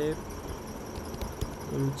 0.125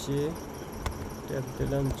 ইঞ্চি, ট্যাব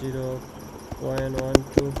দিলাম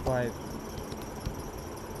 0.125।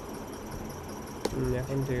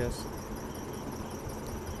 এখন ঠিক আছে।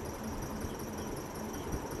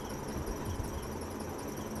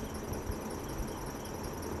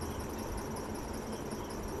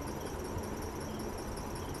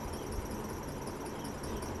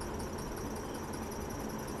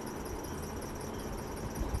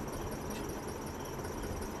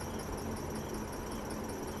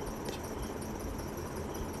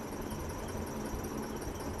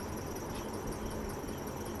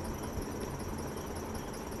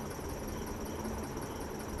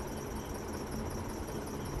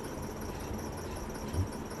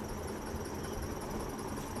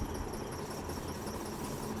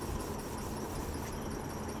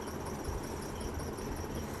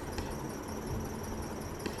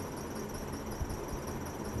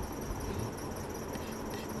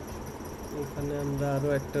 এখানে আমরা আরো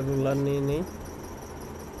একটা রুলার নিয়ে নিই।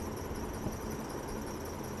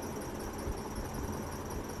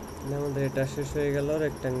 আমাদের এটা শেষ হয়ে গেল,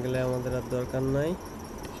 রেক্ট্যাঙ্গেলে আমাদের আর দরকার নাই।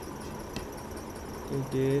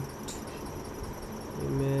 Edit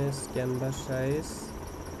image, canvas size,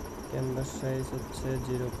 canvas size হচ্ছে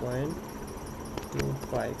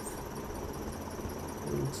 0.25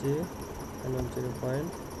 ইঞ্চি,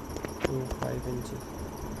 0.25 ইঞ্চি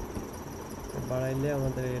বাড়াইলে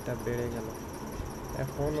আমাদের এটা বেড়ে গেল।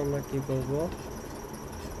 এখন আমরা কি করব,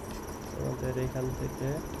 আমাদের এখান থেকে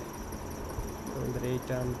আমাদের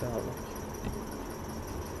এইটা আনতে হবে।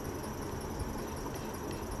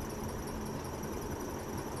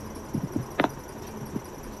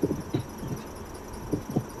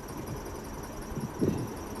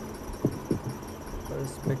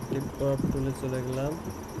 পার্সপেক্টিভ ক্রপ টুলে চলে গেলাম,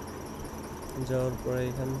 যাওয়ার পরে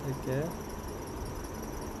এখান থেকে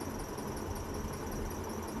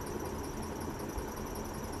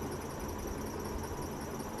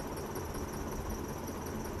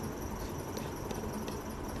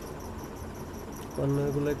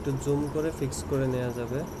কর্নারগুলো একটু জুম করে ফিক্স করে নেওয়া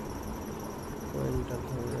যাবে। পয়েন্টটা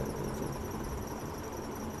ধরে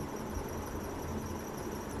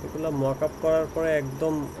এগুলো মকআপ করার পরে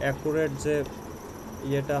একদম অ্যাকুরেট যে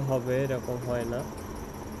ইয়েটা হবে এরকম হয় না,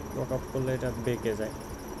 মকআপ করলে এটা বেঁকে যায়।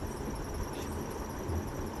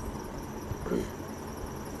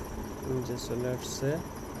 যে চলে আসছে,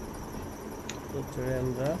 এটারে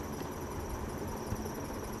আমরা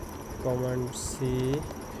কমান্ড সি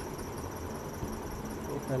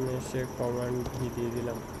এখানে এসে কমান্ড ভি দিয়ে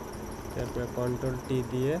দিলাম, তারপরে কন্ট্রোল টি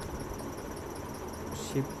দিয়ে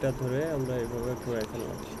শিফটটা ধরে আমরা এইভাবে ঘুরে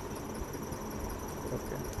ফেললাম।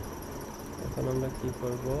 ওকে, এখন আমরা কি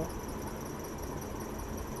করব,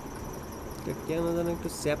 কেন যেন একটু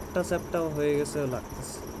চ্যাপটা চ্যাপটা হয়ে গেছে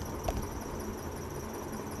লাগতেছে।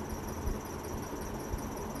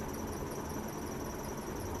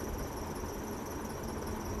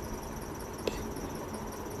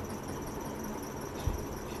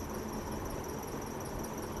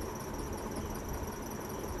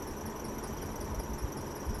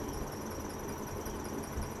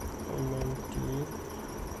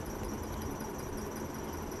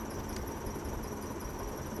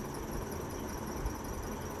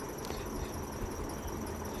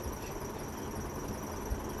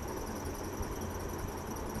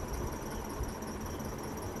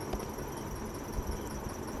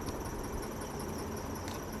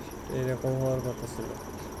 এরকম হওয়ার কথা ছিল।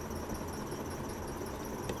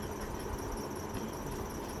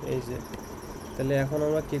 এই যে, তাহলে এখন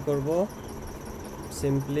আমরা কি করব,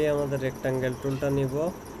 সিম্পলি আমাদের রেক্টাঙ্গেল টুলটা নিব,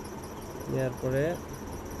 নেওয়ার পরে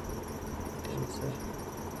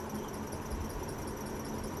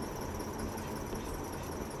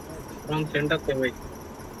সেন্টার তে ভাই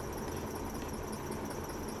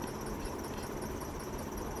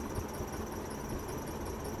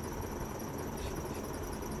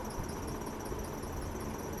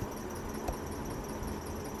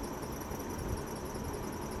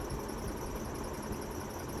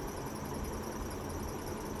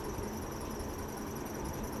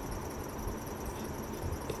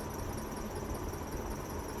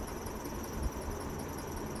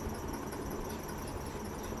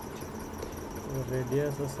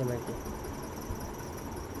রেডিয়াস আছে নাকি?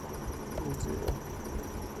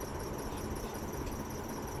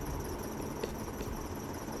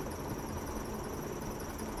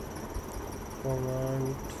 কমান্ড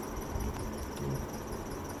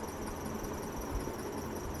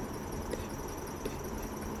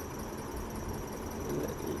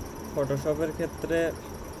ফটোশপের ক্ষেত্রে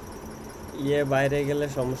বাইরে গেলে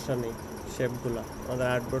সমস্যা নেই, শেপগুলা আমাদের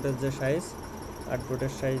আর্টবোর্ডের যে সাইজ,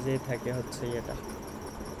 আর্টবোর্ডের সাইজেই থাকে হচ্ছে এটা।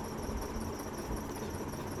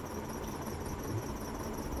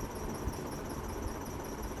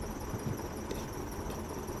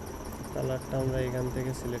 কালারটা আমরা এখান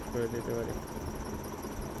থেকে সিলেক্ট করে দিতে পারি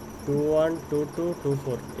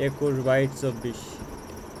 212224 21/24।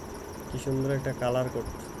 কি সুন্দর একটা কালার কোড।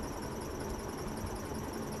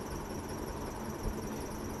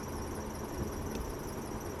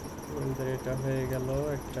 আমাদের এটা হয়ে গেল,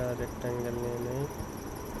 একটা রেক্টাঙ্গেল নিয়ে নেই।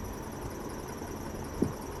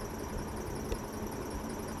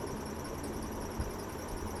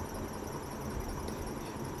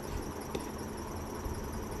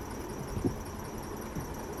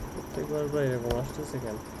 প্রত্যেকবার এরকম আসতেছে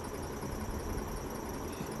কেন?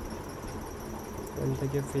 এখান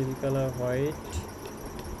থেকে ফিল কালার হোয়াইট,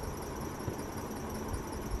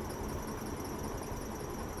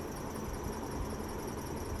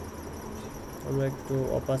 আমরা একটু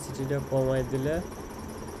অপাসিটিটা কমাই দিলে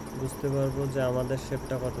বুঝতে পারবো যে আমাদের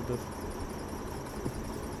শেপটা কত দূর।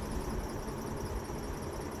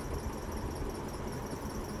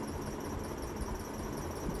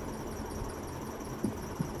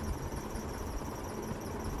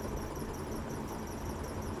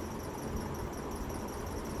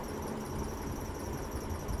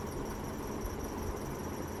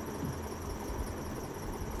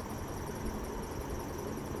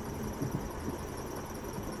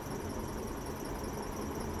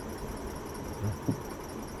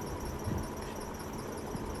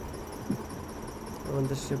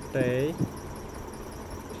 আমাদের শেপটা এই,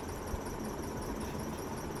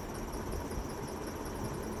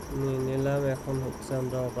 নিয়ে নিলাম। এখন হচ্ছে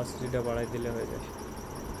আমরা অপাসিটিটা বাড়াই দিলে হয়ে যায়।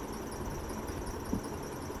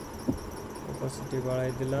 অপাসিটি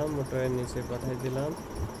বাড়াই দিলাম, মোটরের নিচে পাঠাই দিলাম,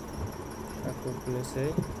 খুব নিচে।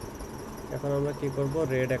 এখন আমরা কি করব,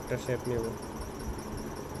 রেড একটা শেপ নেব।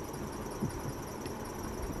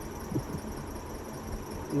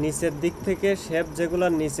 নিচের দিক থেকে শেপ যেগুলো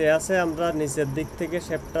নিচে আছে, আমরা নিচের দিক থেকে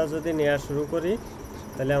শেপটা যদি নেওয়া শুরু করি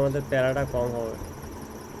তাহলে আমাদের প্যারাটা কম হবে।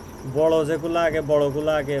 বড় যেগুলো আগে,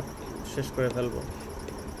 বড়গুলো আগে শেষ করে ফেলবো।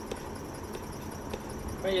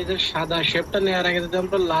 ভাই এই যে সাদা শেপটা নেওয়ার আগে যদি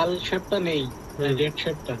আমরা লাল শেপটা নেই, রেড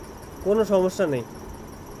শেপটা, কোনো সমস্যা নেই।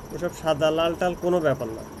 ওসব সাদা লাল টাল কোনো ব্যাপার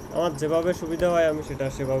না, আমার যেভাবে সুবিধা হয় আমি সেটা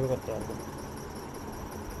সেভাবে করতে পারবো।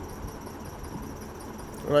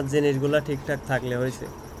 আমার জিনিসগুলো ঠিকঠাক থাকলে হয়েছে।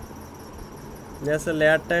 জাস্ট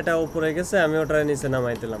লেয়ারটা এটা উপরে গেছে, আমি ওটা নিচে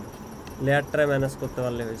নামাই দিলাম, লেয়ারটা ম্যানেজ করতে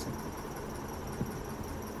পারলে হয়েছে।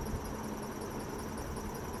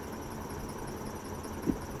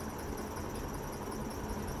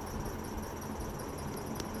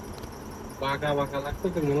 বাঁকা বাঁকা লাগতো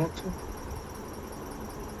তো মনে হচ্ছে।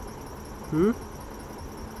 হুম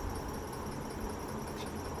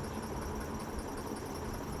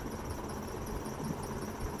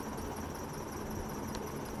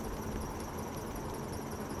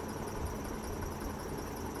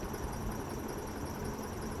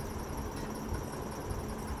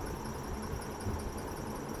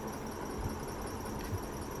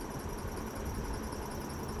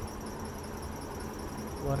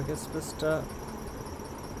ওয়ার্ক স্পেসটা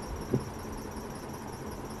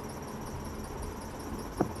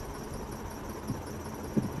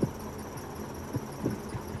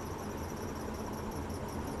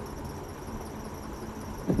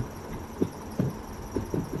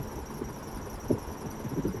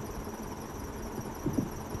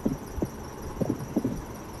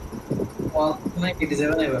কেটে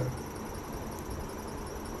যাবে না এবার।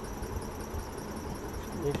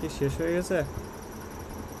 কি শেষ হয়ে গেছে?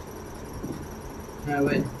 হ্যাঁ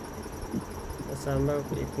ভাই, আচ্ছা আমরা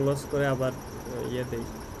ক্লোজ করে আবার ইয়ে দেই।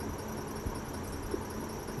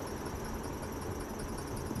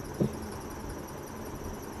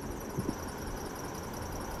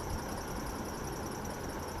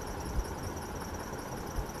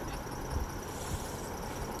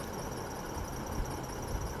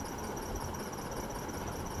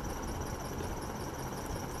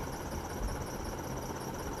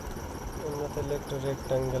 আমরা তাহলে একটা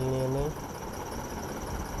রেক্টাঙ্গেল নিয়ে নেই।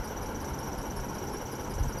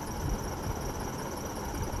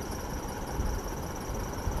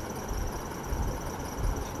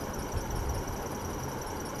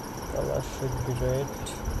 Color should be red.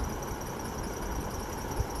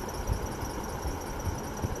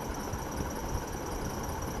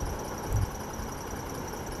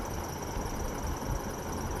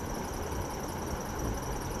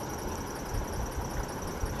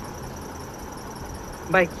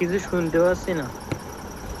 ভাই কিছু শুনতে পাচ্ছি না।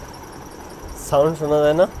 সাউন্ড শোনা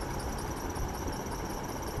যায় না?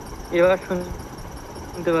 এবার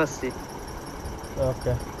শুনতে পাচ্ছি।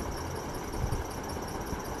 ওকে,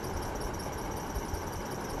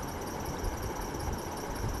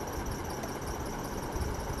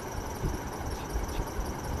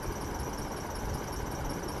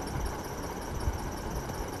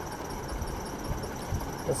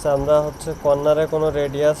 আচ্ছা আমরা হচ্ছে কর্নারে কোনো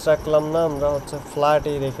রেডিয়াস রাখলাম না, আমরা হচ্ছে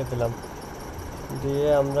ফ্ল্যাটই রেখে দিলাম। দিয়ে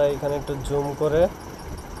আমরা এখানে একটু জুম করে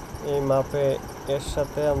এই মাপে এর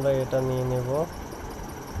সাথে আমরা এটা নিয়ে নেব,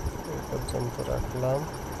 এই পর্যন্ত রাখলাম।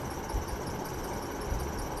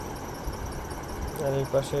 আর এই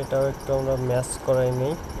পাশে এটাও একটু আমরা ম্যাচ করাই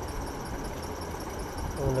নিই,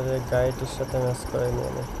 আমাদের এই গাইডের সাথে ম্যাচ করাই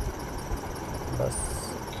নিয়ে নিই। বাস,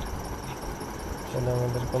 তাহলে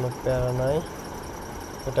আমাদের কোনো প্যারা নাই।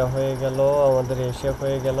 এটা হয়ে গেল, আমাদের এই শেপ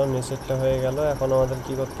হয়ে গেল, নিচেরটা হয়ে গেল। এখন আমাদের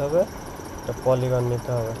কি করতে হবে, একটা পলিগন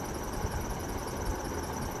নিতে হবে।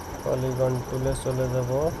 পলিগন টুলে চলে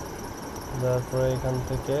যাব, তারপরে এখান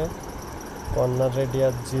থেকে corner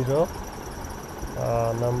radius 0,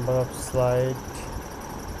 number of slide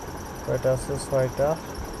কয়টা আছে, 6টা,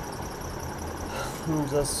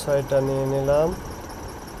 জাস্ট 6টা নিয়ে নিলাম।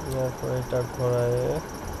 তারপর এটা ঘোরায়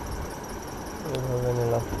এইভাবে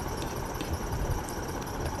নিলাম।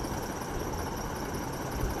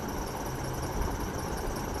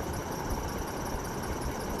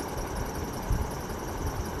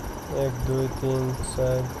 एक 2 3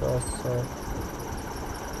 4 5 6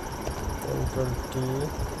 कंट्रोल टी,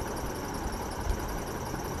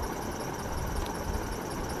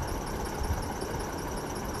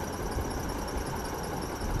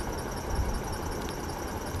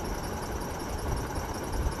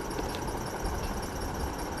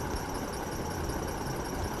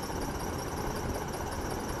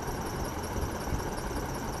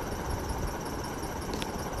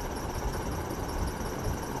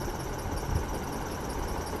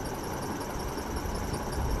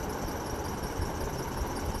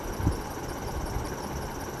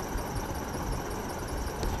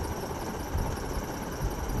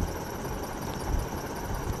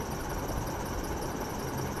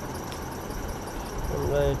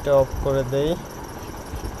 আমরা এটা অফ করে দেই,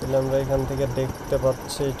 তাহলে আমরা এখান থেকে দেখতে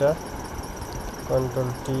পাচ্ছি। এটা কন্ট্রোল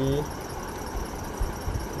টি,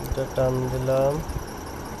 এটা টান দিলাম,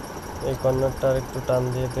 এই কর্নারটা আর একটু টান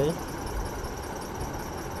দিয়ে দেই।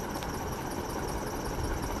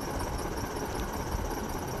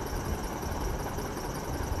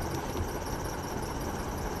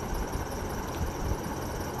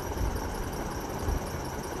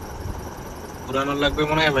 ঘোরানো লাগবে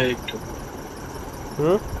মনে হয় ভাই একটু,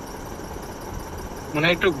 হুম মনে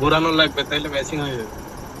হয় একটু ঘোরানো লাগবে, তাইলে ম্যাচিং হয়ে যাবে।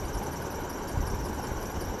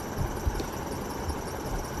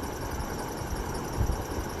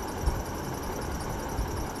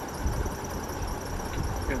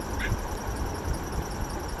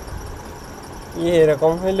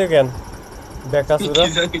 এরকম হইলো কেন বেকাসুরা?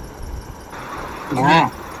 হ্যাঁ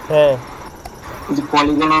হ্যাঁ এই যে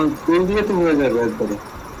পলিগন টুল দিয়ে তো হয়ে যাবে একবারে।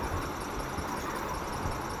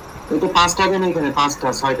 এটা 5টা দেন এখানে, 5টা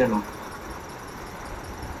 6টা না।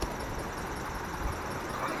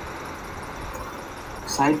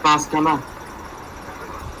 সাইড 5টা না?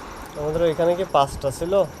 আমাদের ওইখানে কি 5টা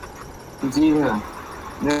ছিল? জি ভাইয়া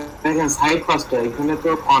দেখেন সাইড 5টা, এখানে তো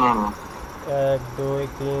কর্নার না। 1 2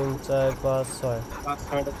 3 4 5 6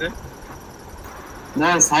 5-6টাতে না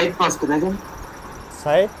সাইড 5টা দেখেন।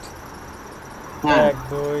 সাইড হ্যাঁ 1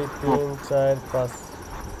 2 3 4 5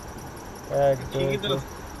 1 2 ঠিকই তো 3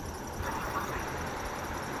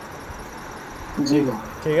 জি ভাইয়া।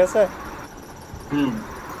 ঠিক আছে।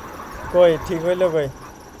 কই ঠিক হইলো কই?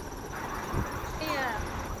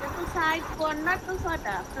 সাইড কর্নার তো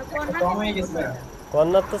 6টা, কর্নার কম হয়ে গেছে।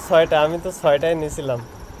 কর্নার তো 6টা, আমি তো 6টাই নিয়েছিলাম।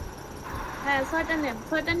 হ্যাঁ 6টা নেন,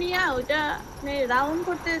 6টা নিয়ে ওইটা রাউন্ড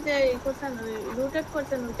করতে যে করছেন, রোটেট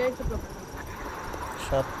করছেন, ওইটা একটু প্রবলেম।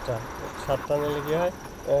 7টা নিলে কি হয়?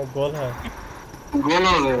 গোল হয়। গোল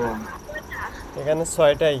হবে ভাইয়া। এখানে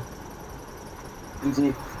 6টাই, জি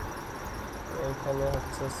এখানে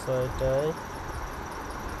হচ্ছে 6টাই।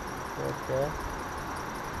 ওকে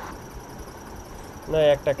না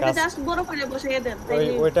একটা এটা কাজ, জাস্ট বড় করে বসিয়ে দেন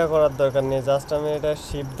ওইটা করার দরকার নেই, জাস্ট আমি এটা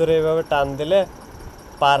শিপ ধরে এইভাবে টান দিলে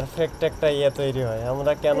পারফেক্ট একটা তৈরি হয়।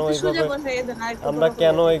 আমরা কেন সোজা ওইভাবে বসিয়ে দেন আর আমরা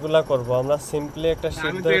কেন ওইগুলা করব? আমরা সিম্পলি একটা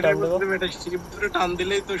শিপ আমি তো ধরে এটার টান দেবো, মধ্যে এটা শিপ ধরে টান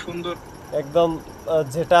দিলেই তো সুন্দর। একদম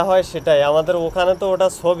যেটা হয় সেটাই। আমাদের ওখানে তো ওটা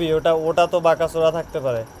ছবি, ওটা তো বাঁকাচোরা থাকতে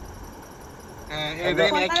পারে। হ্যাঁ এই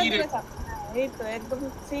দেখেন একই রেট, এই তো একদম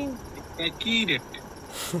সেম। একই রেট।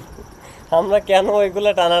 আমরা কেন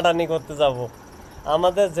ওইগুলা টানাটানি করতে যাব?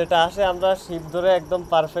 আমাদের যেটা আসে আমরা শিপ ধরে একদম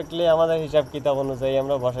পারফেক্টলি আমাদের হিসাব কিতাব অনুযায়ী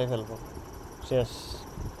আমরা বসাই ফেলবো, শেষ।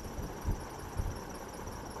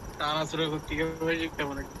 টানা চুরা করতে গেলে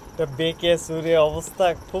কেমন একটা তো বেঁকে চুরে অবস্থা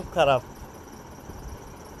খুব খারাপ।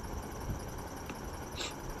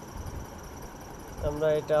 আমরা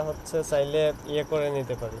এটা হচ্ছে চাইলে করে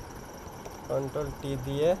নিতে পারি, কন্ট্রোল টি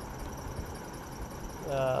দিয়ে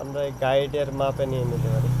আমরা এই গাইডের মাপে নিয়ে নিতে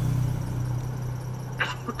পারি।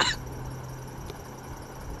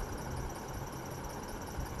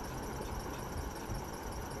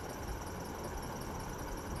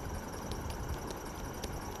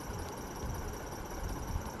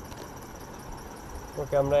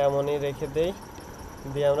 ওকে আমরা এমনই রেখে দেই,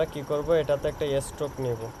 দিয়ে আমরা কি করব, এটাতে একটা স্ট্রোক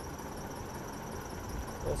নেব।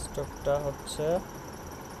 স্ট্রোকটা হচ্ছে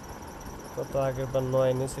কত, আগের বার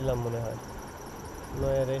 9 নিয়েছিলাম মনে হয়,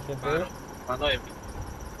 9 রেখে দেই। ভালো হবে।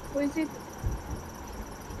 হইছে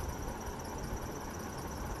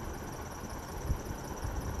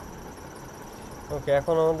ওকে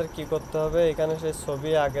এখন আমাদের কি করতে হবে, এখানে সেই ছবি,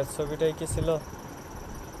 আগের ছবিটাই কি ছিল,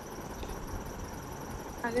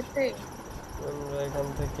 আগেরতে আমরা এখান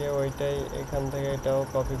থেকে ওইটাই, এখান থেকে এটাও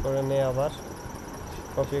কপি করে নিয়ে আবার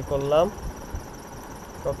কপি করলাম।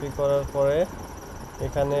 কপি করার পরে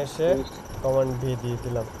এখানে এসে কমান্ড ভি দিয়ে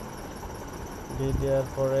দিলাম। ভি দেওয়ার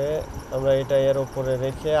পরে আমরা এটা এর উপরে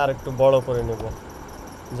রেখে আর একটু বড় করে নেব,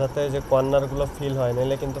 যাতে যে কর্নারগুলো ফিল হয়,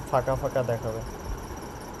 নাহলে কিন্তু ফাঁকা ফাঁকা দেখাবে।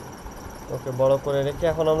 ওকে বড় করে রেখে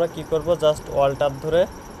এখন আমরা কি করব, জাস্ট অল্টার ধরে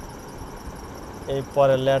এই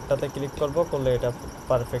পরের লেয়ারটাতে ক্লিক করব, করলে এটা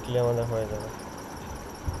পারফেক্টলি আমাদের হয়ে যাবে।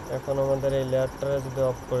 এখন আমাদের এই লেয়ারটারে যদি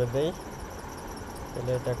অফ করে দেই,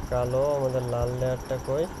 তাহলে এটা কালো, আমাদের লাল লেয়ারটা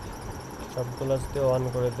কই, সবগুলো যদি অন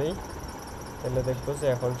করে দেই, তাহলে দেখবো যে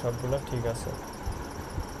এখন সবগুলো ঠিক আছে।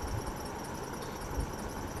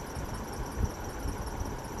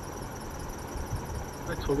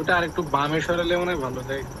 ছবিটা আর একটু বামে সরালে মনে হয় ভালো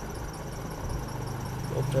দেয়।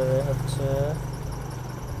 এটারে হচ্ছে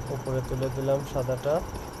উপরে তুলে দিলাম সাদাটা,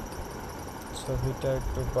 ছবিটা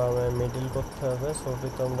একটু বামে মিডিল করতে হবে, ছবি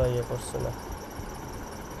তো আমরা করছি না।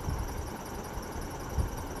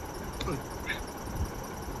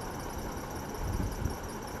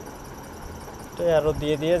 তো আরো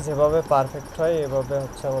দিয়ে দিয়ে যেভাবে পারফেক্ট হয় এভাবে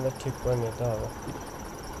হচ্ছে আমাদের ঠিক করে নিতে হবে।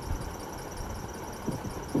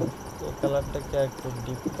 এই কালারটাকে একটু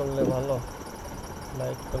ডিপ করলে ভালো,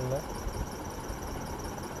 লাইট করলে।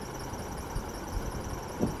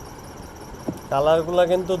 কালারগুলো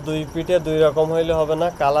কিন্তু দুই পিঠে দুই রকম হইলে হবে না,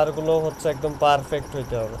 কালারগুলো হচ্ছে একদম পারফেক্ট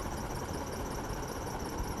হইতে হবে।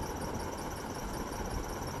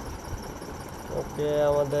 ওকে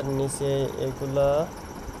আমাদের নিচে এইগুলা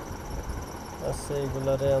আছে,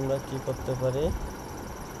 এইগুলারে আমরা কি করতে পারি,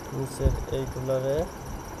 নিচের এইগুলারে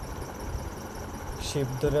শিপ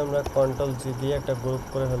ধরে আমরা কন্ট্রোল জি দিয়ে একটা গ্রুপ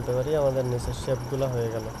করে ফেলতে পারি, আমাদের নিচের শেপগুলো হয়ে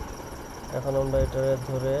গেল। এখন আমরা এটারে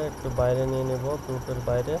ধরে একটু বাইরে নিয়ে নেব, গ্রুপের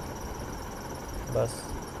বাইরে, বাস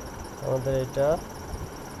আমাদের এটা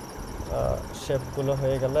শেপগুলো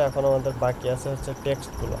হয়ে গেল। এখন আমাদের বাকি আছে হচ্ছে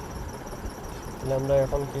টেক্সটগুলো। তাহলে আমরা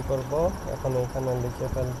এখন কি করব, এখন এখানে লিখে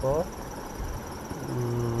ফেলবো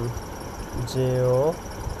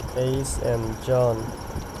JOHN জন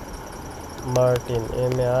মার্টিন,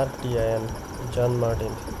 MARTIN জন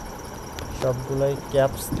মার্টিন, সবগুলোই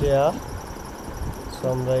ক্যাপস দেয়া। সো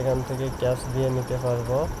আমরা এখান থেকে ক্যাপস দিয়ে নিতে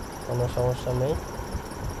পারবো, কোনো সমস্যা নেই।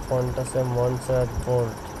 ফন্ট আছে মনসার্ট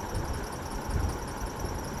বোল্ড।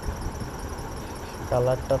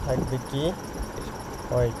 কালারটা থাকবে কি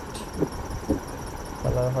হোয়াইট,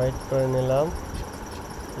 কালার হোয়াইট করে নিলাম।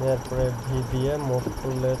 এরপরে ভি দিয়ে মুভ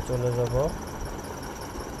টুলে চলে যাব।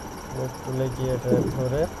 মুভ টুলে গিয়ে এটা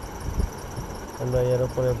ধরে আমরা এর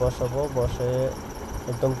উপরে বসাবো, বসে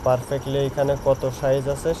একদম পারফেক্টলি এখানে কত সাইজ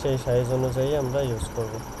আছে সেই সাইজ অনুযায়ী আমরা ইউজ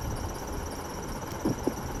করব।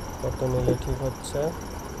 কত নিলে ঠিক হচ্ছে,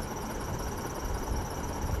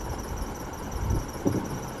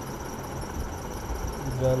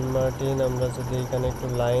 জন মার্টিন আমরা যদি এখানে একটু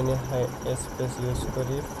লাইনে স্পেস ইউজ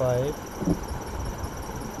করি 5,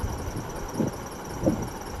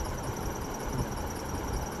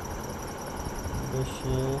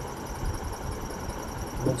 বেশি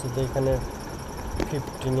আমরা যদি এখানে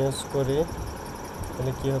 15 ইউজ করি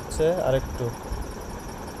তাহলে কি হচ্ছে আরেকটু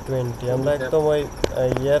 20। আমরা একদম ওই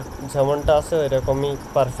ইয়ার যেমনটা আছে ওই রকমই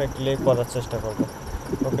পারফেক্টলি করার চেষ্টা করব।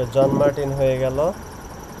 ওকে, জন মার্টিন হয়ে গেল।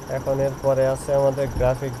 এখন এর পরে আছে আমাদের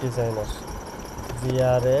গ্রাফিক ডিজাইনার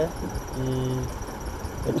GRA ই,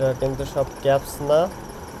 এটা কিন্তু সব ক্যাপস না,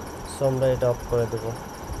 সো আমরা এটা অফ করে দেব।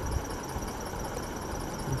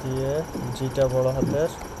 দিয়ে জিটা বড়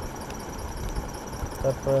হাতের,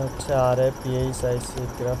 তারপরে হচ্ছে RAPHIC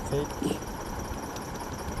গ্রাফিক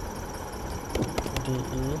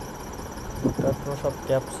DE, তারপর সব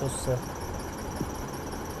ক্যাপস হচ্ছে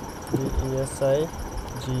DESI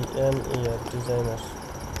GNE ডিজাইনার।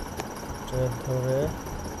 ধরে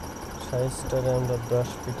সাইজটারে আমরা 10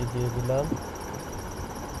 পিটি দিয়ে দিলাম,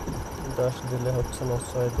 10 দিলে হচ্ছে না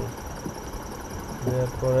 6 দিই।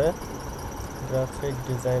 দেওয়ার পরে গ্রাফিক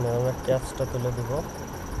ডিজাইনার আমরা ক্যাপসটা তুলে দিব,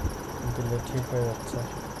 দিলে ঠিক হয়ে যাচ্ছে।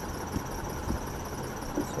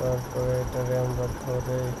 তারপরে এটারে আমরা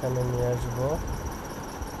ধরে এখানে নিয়ে আসবো,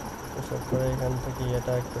 এসব করে এখান থেকে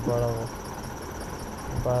এটা একটু বাড়াবো,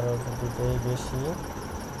 12 যদি দেই বেশি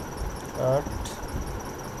 8,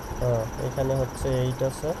 হ্যাঁ এখানে হচ্ছে 8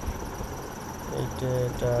 আছে, 8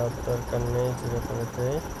 এটা দরকার নেই, 0 করে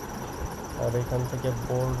দেই। আর এখান থেকে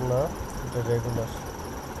বোল্ড না, এটা রেগুলার।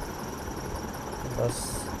 বাস,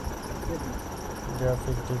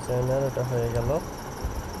 গ্রাফিক ডিজাইনার এটা হয়ে গেল।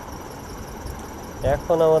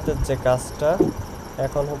 এখন আমাদের যে কাজটা,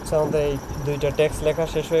 এখন হচ্ছে আমাদের এই দুইটা টেক্সট লেখা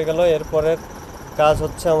শেষ হয়ে গেল। এরপরের কাজ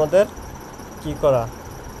হচ্ছে আমাদের কি করা,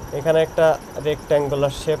 এখানে একটা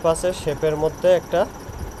রেক্ট্যাঙ্গুলার শেপ আছে, শেপের মধ্যে একটা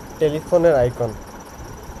টেলিফোনের আইকন।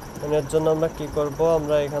 এর জন্য আমরা কি করব,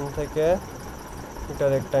 আমরা এখান থেকে একটা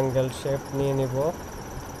রেক্ট্যাঙ্গেল শেপ নিয়ে নিব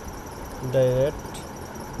ডাইরেক্ট।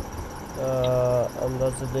 আমরা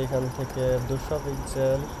যদি এখান থেকে 200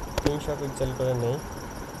 পিক্সেল 300 পিক্সেল করে নেই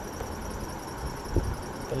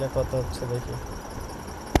তাহলে কত হচ্ছে দেখি,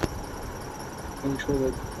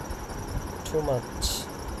 টু মাচ।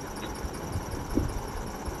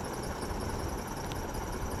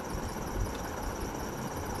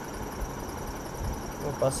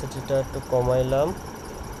 অপাসিটিটা একটু কমাইলাম।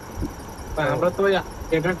 আমরা তো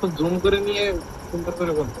এটা একটু জুম করে নিয়ে সুন্দর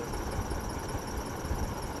করে বলতে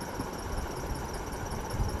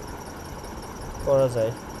করা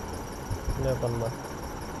যায়, ব্যাপার না।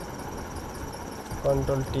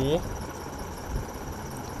 কন্ট্রোল টি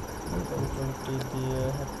দিয়ে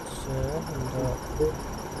হচ্ছে আমরা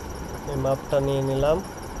এই মাপটা নিয়ে নিলাম,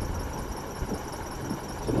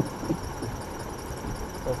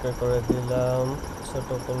 ওকে করে দিলাম, ছোট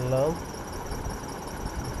করলাম।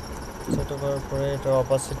 ছোট করার পরে এটা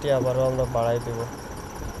অপাসিটি আবারও আমরা বাড়াই দেব।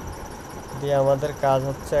 দিয়ে আমাদের কাজ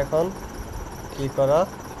হচ্ছে এখন কি করা,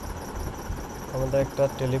 আমাদের একটা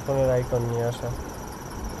টেলিফোনের আইকন নিয়ে আসা।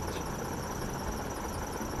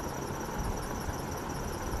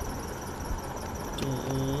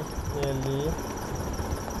 TELE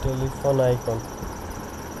telephone icon.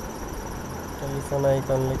 Telephone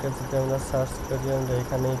icon লিখে যদি আমরা সার্চ করি আমরা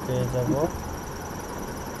এখানেই পেয়ে যাব।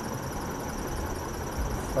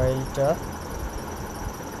 ফাইলটা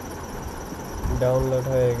ডাউনলোড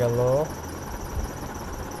হয়ে গেল।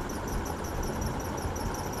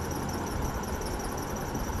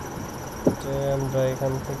 আমরা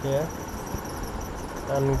এখান থেকে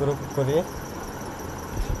আনগ্রুপ করি,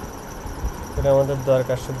 আমাদের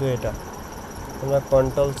দরকার শুধু এটা। আমরা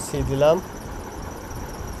কন্ট্রোল সি দিলাম,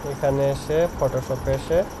 এখানে এসে ফটোশপে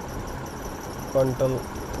এসে কন্ট্রোল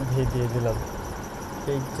ভি দিয়ে দিলাম।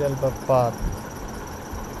 পিক্সেল বা পাথ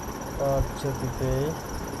যদি দেই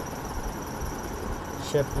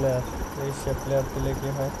শেপ লেয়ার, এই শেপ লেয়ার দিলে কি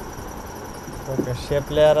হয়? ওকে, শেপ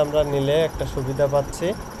লেয়ার আমরা নিলে একটা সুবিধা পাচ্ছি,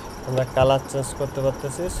 আমরা কালার চেঞ্জ করতে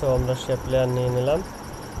পারতেছি। সো আমরা শেপ লেয়ার নিয়ে নিলাম।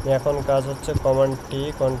 এখন কাজ হচ্ছে কমান্ড টি,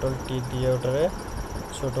 কন্ট্রোল টি দিয়ে ওটারে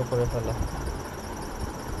ছোট করে ফেলা,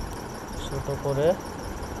 ছোট করে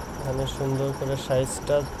এখানে সুন্দর করে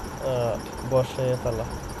সাইজটা বসিয়ে ফেলা।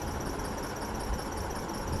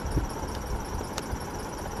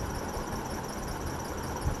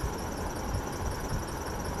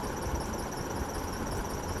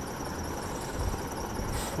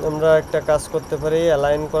 আমরা একটা কাজ করতে পারি,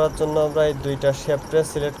 অ্যালাইন করার জন্য আমরা এই দুইটা শেপটা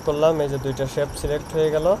সিলেক্ট করলাম। এই যে দুইটা শেপ সিলেক্ট হয়ে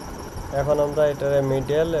গেল। এখন আমরা এটারে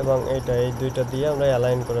মিডল এবং এই দুইটা দিয়ে আমরা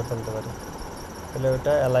অ্যালাইন করে ফেলতে পারি, তাহলে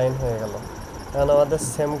ওটা অ্যালাইন হয়ে গেল। কারণ আমাদের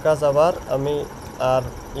সেম কাজ আবার আমি আর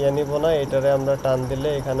নিব না, এটারে আমরা টান দিলে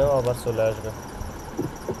এখানেও আবার চলে আসবে।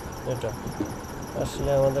 এটা আসলে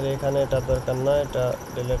আমাদের এখানে এটা দরকার না, এটা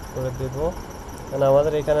ডিলিট করে দিব। কারণ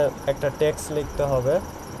আমাদের এখানে একটা টেক্সট লিখতে হবে।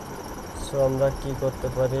 সো আমরা কি করতে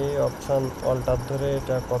পারি, অপশন অল্টার ধরে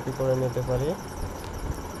এটা কপি করে নিতে পারি।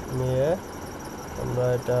 নিয়ে আমরা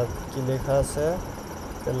এটা কি লেখা আছে,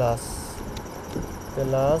 প্লাস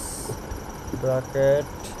প্লাস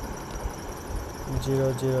ব্র্যাকেট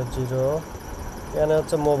 000, এখানে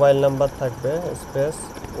হচ্ছে মোবাইল নাম্বার থাকবে, স্পেস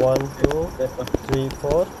 1 2 3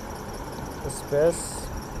 4 স্পেস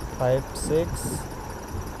 5 6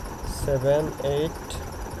 7 8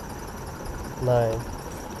 9।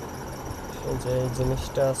 যে এই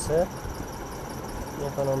জিনিসটা আছে।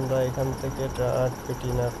 এখন আমরা এখান থেকে এটা 8 পিটি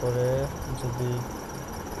না করে যদি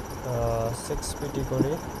 6 পিটি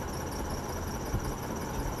করি,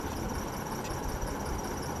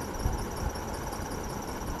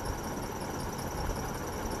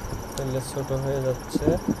 তাহলে ছোট হয়ে যাচ্ছে।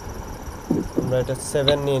 আমরা এটা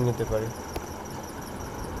 7 নিয়ে নিতে পারি,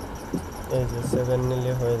 এই যে 7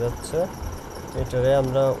 নিলে হয়ে যাচ্ছে। এটারে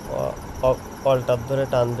আমরা অল্টার ধরে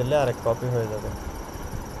টান দিলে আরেক কপি হয়ে যাবে।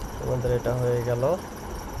 আমাদের এটা হয়ে গেল।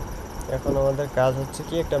 এখন আমাদের কাজ হচ্ছে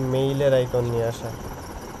কি, একটা মেইলের আইকন নিয়ে আসা।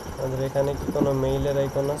 আমাদের এখানে কি কোনো মেইলের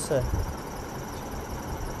আইকন আছে?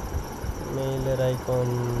 মেইলের আইকন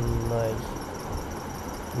নাই,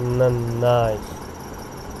 না নাই।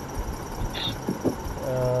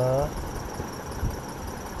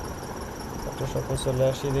 ফটোশপে চলে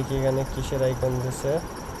আসি, দেখি এখানে কিসের আইকন দিছে।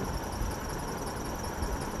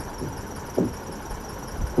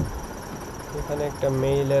 এখানে একটা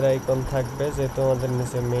মেইলের আইকন থাকবে, যেহেতু আমাদের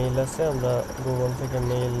নিচে মেইল আছে, আমরা গুগল থেকে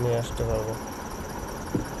মেইল নিয়ে আসতে পারবো।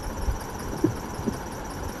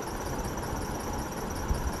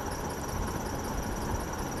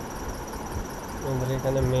 আমাদের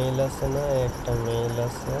এখানে মেইল আছে না, একটা মেইল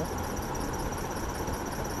আছে।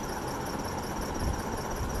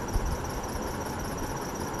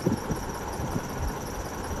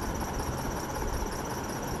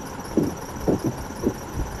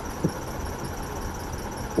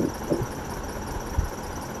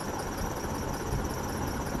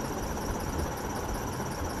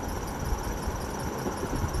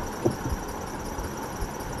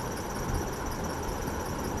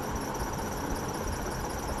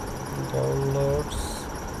 ডাউনলোডস,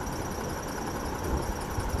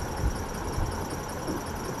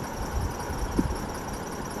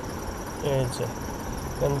 এই যে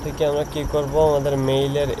এখান থেকে আমরা কি করব, আমাদের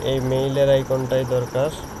এই মেইলের আইকনটাই দরকার।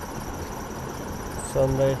 সো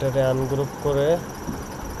আমরা এটারে আনগ্রুপ করে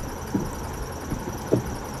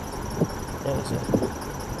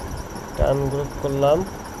আনগ্রুপ করলাম,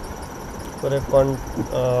 করে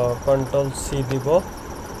কন্ট্রোল সি দিব,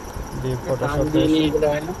 দিয়ে ফটোশপে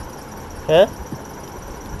হ্যাঁ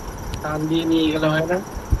টান দিয়ে নিয়ে গেলে হয় না?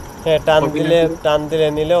 হ্যাঁ টান দিলে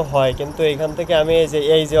নিলেও হয়, কিন্তু এখান থেকে আমি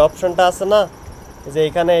এই যে অপশনটা আছে না, যে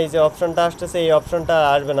এখানে এই যে অপশনটা আসতেছে, এই অপশনটা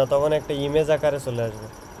আসবে না, তখন একটা ইমেজ আকারে চলে আসবে।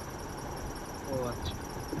 ও আচ্ছা,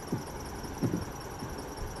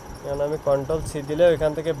 এখন আমি কন্ট্রোল সি দিলে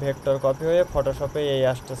ওইখান থেকে ভেক্টর কপি হয়ে ফটোশপে এই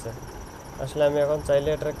আসতেছে। আসলে আমি এখন চাইলে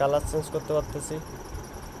এটার কালার চেঞ্জ করতে পারতেছি।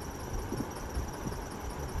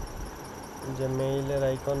 যে মেইলের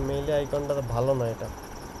আইকনটা তো ভালো না, এটা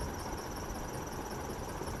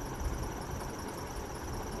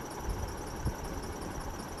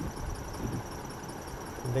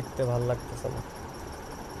দেখতে ভালো লাগতেছে না।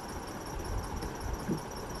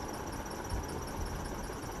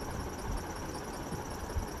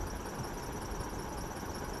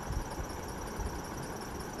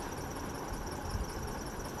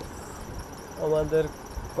 আমাদের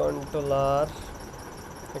কন্ট্রোলার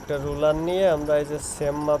একটা রুলার নিয়ে আমরা এই যে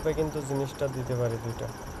সেম মাপে কিন্তু জিনিসটা দিতে পারি দুইটা।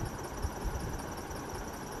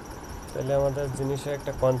 তাহলে আমাদের জিনিসের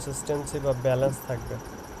একটা কনসিস্টেন্সি বা ব্যালেন্স থাকবে।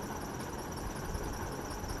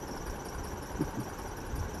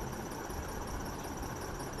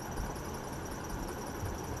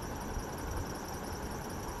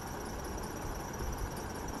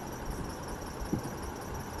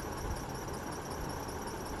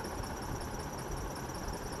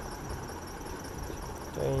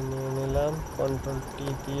 এই নিয়ে নিলাম কন্ট্রোল টি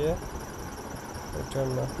দিয়ে, এটা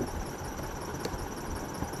না,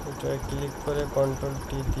 এটা ক্লিক করে কন্ট্রোল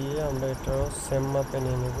টি দিয়ে আমরা এটাও সেম মাপে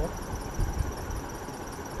নিয়ে নেব।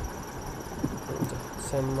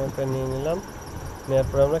 সেম মাপে নিয়ে নিলাম, নেওয়ার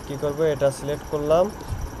পর আমরা কী করবো, এটা সিলেক্ট করলাম,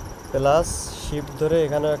 প্লাস শিফট ধরে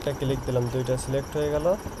এখানেও একটা ক্লিক দিলাম, দুইটা সিলেক্ট হয়ে গেল।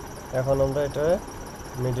 এখন আমরা এটা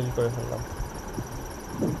মিডিল করে ফেললাম,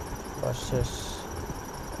 বাস শেষ,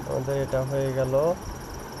 আমাদের এটা হয়ে গেল।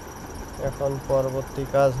 এখন পরবর্তী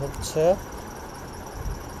কাজ হচ্ছে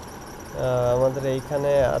আমাদের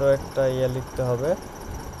এইখানে আরও একটা লিখতে হবে।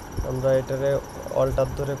 আমরা এটারে অল্টার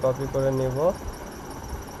ধরে কপি করে নেব,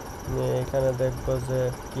 নিয়ে এখানে দেখব যে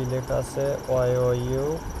কি লেখা আছে, YOU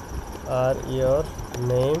R your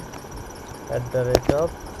name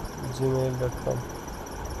 @gmail.com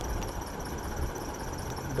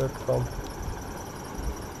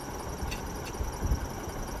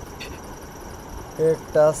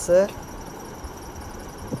একটা আছে,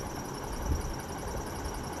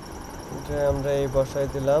 এটা আমরা এই বসাই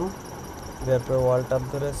দিলাম। তারপরে ওয়ালটার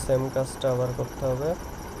ধরে সেম কাজটা আবার করতে হবে।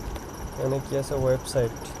 এখানে কি আছে,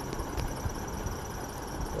 ওয়েবসাইট,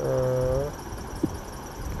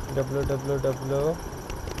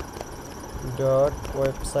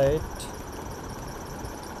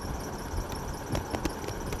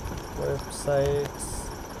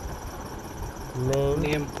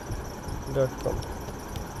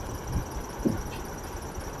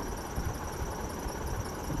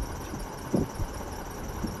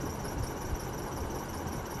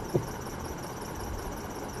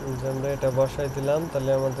 আমরা এটা বসাই দিলাম,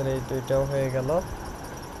 তাহলে আমাদের এই দুইটাও হয়ে গেল।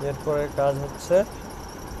 এরপরে কাজ হচ্ছে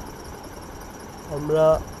আমরা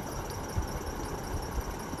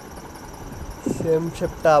সেম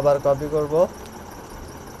শেপটা আবার কপি করব,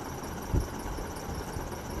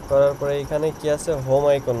 করার পরে এইখানে কি আছে, হোম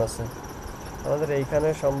আইকন আছে। আমাদের এইখানে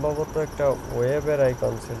সম্ভবত একটা ওয়েবের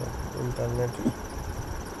আইকন ছিল, ইন্টারনেট,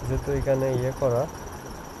 যেহেতু এখানে করা,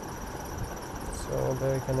 আমাদের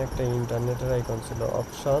এখানে একটা ইন্টারনেটের আইকন ছিল।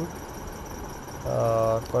 অপশন,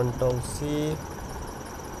 কন্ট্রোল সি,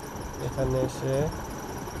 এখানে এসে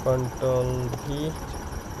কন্ট্রোল ভি,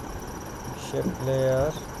 শেপ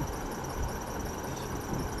লেয়ার,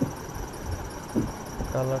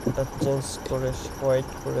 কালারটা চেঞ্জ করে হোয়াইট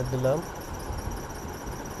করে দিলাম,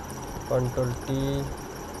 কন্ট্রোল টি,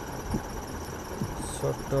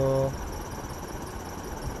 ছোট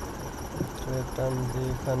টান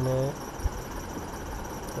দিয়ে এখানে,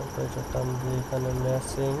 এটা টান দিয়ে এখানে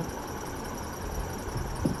ম্যাচিং,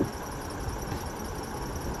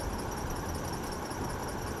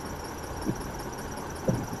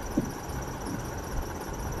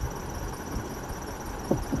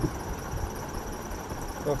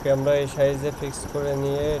 ওকে। আমরা এই সাইজে ফিক্স করে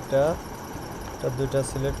নিয়ে এটা দুইটা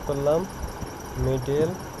সিলেক্ট করলাম, মিডল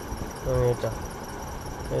এবং এটা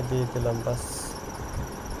দিয়ে দিলাম, বাস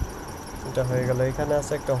এটা হয়ে গেল। এখানে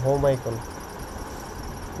আছে একটা হোম আইকন,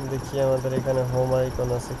 দেখি আমাদের এখানে হোম আইকন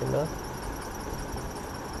আছে কিনা।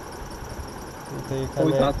 কিন্তু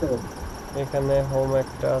এখানে হোম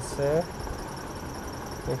একটা আছে,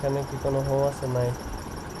 এখানে কি কোনো হোম আছে, নাই।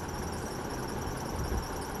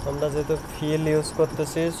 আমরা যেহেতু ফিল ইউজ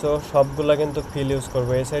করতেছি, সো সবগুলা কিন্তু ফিল ইউজ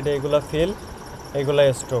করবো। এই সাইডে এগুলা ফিল, এগুলা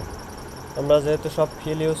স্ট্রোক। আমরা যেহেতু সব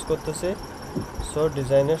ফিল ইউজ করতেছি, সো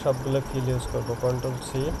ডিজাইনে সবগুলো ফিল ইউজ করবো। কন্ট্রোল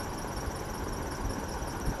সি,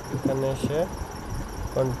 এখানে এসে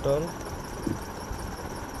কন্ট্রোল,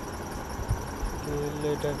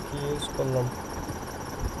 এটা কি ইউজ করলাম,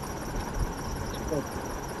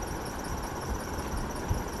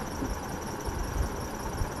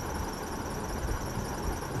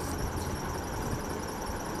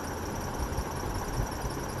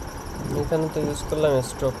 এখানে তো ইউজ করলাম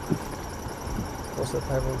স্ট্রোক, বসে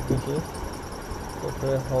থাকুক দেখি।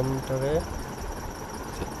 তারপরে হোমটারে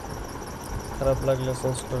খারাপ লাগলে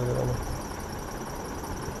চেঞ্জ করে দেব না।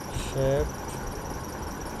 শেপ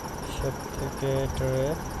থেকে এটারে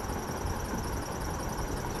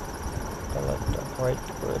কালারটা হোয়াইট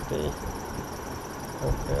করে দিই,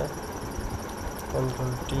 ওকে।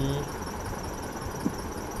 কন্ট্রোল টি,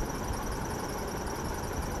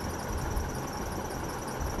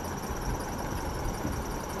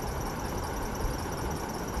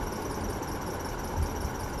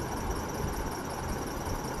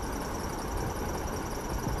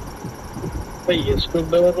 ভাই স্ট্রোক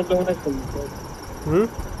ব্যবহার করলে অনেক সুন্দর। হুম,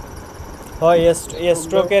 হয়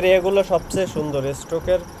স্ট্রোকের এগুলো সবচেয়ে সুন্দর,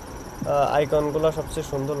 স্ট্রোকের আইকনগুলো সবচেয়ে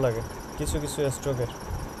সুন্দর লাগে কিছু কিছু স্ট্রোকের।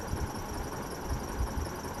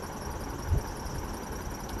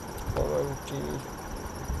 কমেন্ট্রি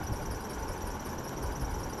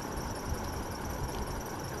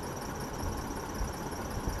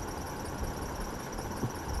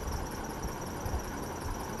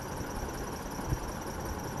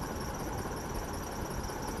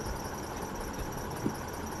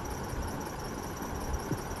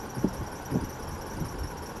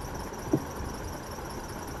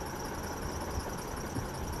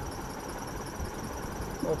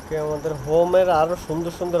ওকে, আমাদের হোমের আরো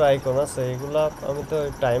সুন্দর সুন্দর আইকন আছে, এগুলা আমি তো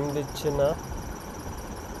টাইম দিচ্ছি না,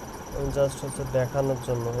 আমি জাস্ট হচ্ছে দেখানোর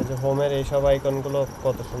জন্য। এই যে হোমের এইসব আইকনগুলো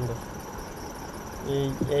কত সুন্দর, এই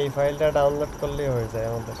এই ফাইলটা ডাউনলোড করলেই হয়ে যায়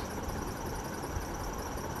আমাদের।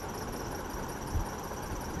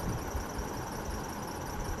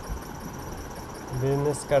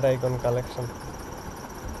 Business card icon collection,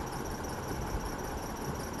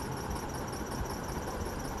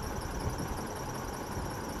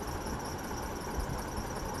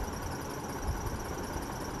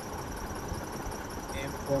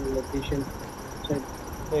 location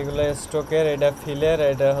এগুলো স্ট্রোকের, এটা ফিলের,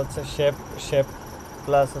 এটা হচ্ছে শেপ, শেপ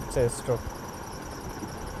প্লাস হচ্ছে স্ট্রোক।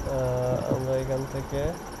 আমরা এখান থেকে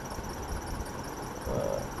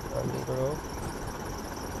আনগ্রুপ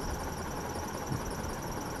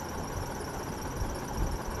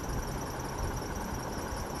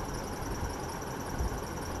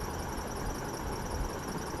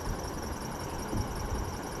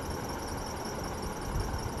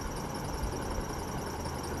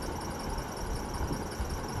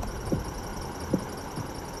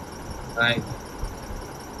ভাই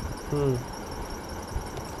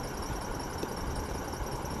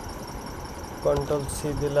কন্ট্রোল সি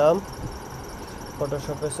দিলাম,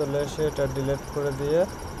 ফটোশপে চলে এসে এটা ডিলিট করে দিয়ে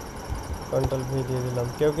কন্ট্রোল ভি দিয়ে দিলাম।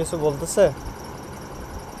 কেউ কিছু বলতেছে?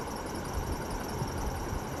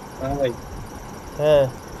 হ্যাঁ ভাই হ্যাঁ,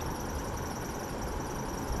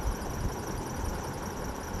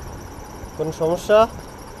 কোন সমস্যা?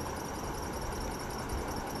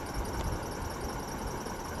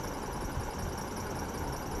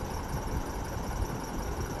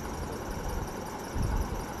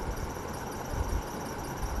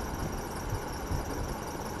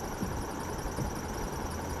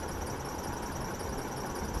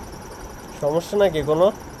 সমস্যা নাকি কোনো?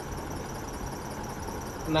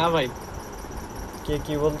 না ভাই কে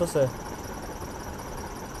কি বলতেছে?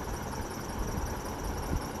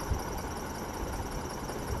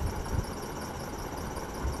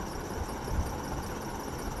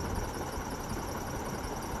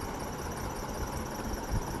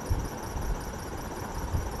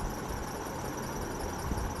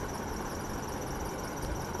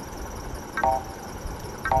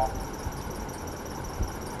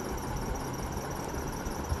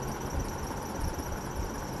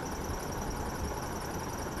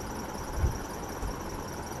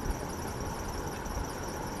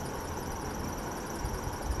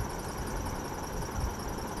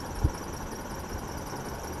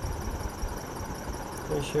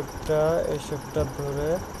 এই শেপটা ধরে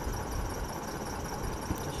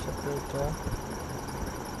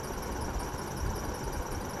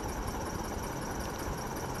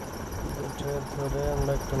এটা ধরে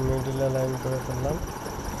আমরা একটা মিডিলে লাইন করে ফেললাম,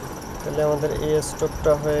 তাহলে আমাদের এই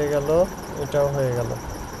স্ট্রোকটা হয়ে গেল, এটাও হয়ে গেল।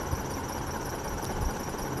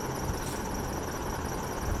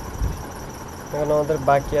 এখন আমাদের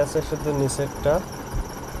বাকি আছে শুধু নিচেরটা,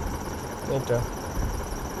 এটা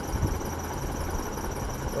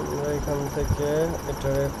আমরা এখান থেকে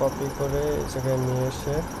এটারে কপি করে এই জায়গায় নিয়ে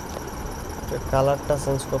এসে এটা কালারটা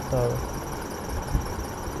চেঞ্জ করতে হবে।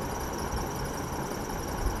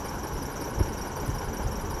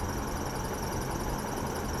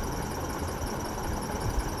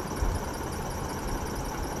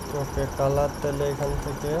 ওকে, কালার তাহলে এখান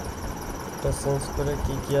থেকে এটা চেঞ্জ করে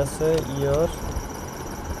কি কি আছে, your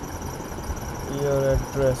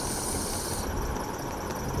address,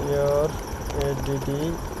 your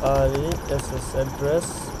ADDRESS address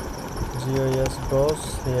GOS goes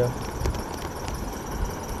here,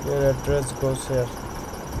 your address goes here।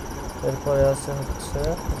 এরপরে আছে হচ্ছে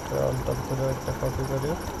এটা অল্টার ধরে একটা কপি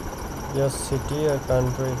করি, your city or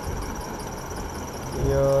country,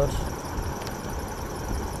 your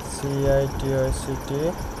CITY city,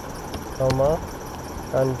 comma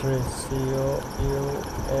country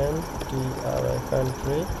COUNTRY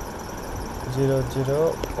country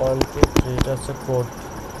 00123, এটা হচ্ছে কোড।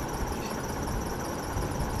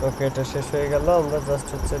 ওকে, এটা শেষ হয়ে গেল, আমরা জাস্ট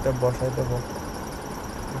হচ্ছে এটা বসাই দেবো।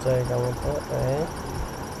 জায়গা মতো এই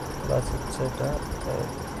প্লাস হচ্ছে এটা এই।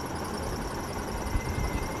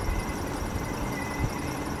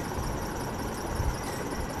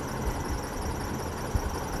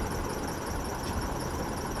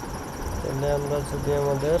 তাহলে আমরা যদি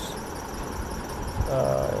আমাদের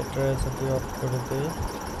এটা যদি অফ করে দিই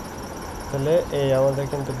তাহলে এই আমাদের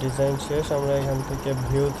কিন্তু ডিজাইন শেষ। আমরা এখান থেকে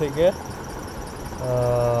ভিউ থেকে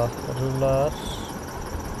রুলার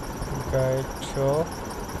গাইড শো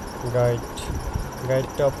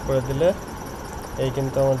গাইডটা অফ করে দিলে এই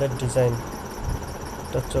কিন্তু আমাদের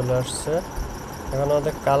ডিজাইনটা চলে আসছে। এখন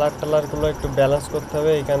আমাদের কালারগুলো একটু ব্যালেন্স করতে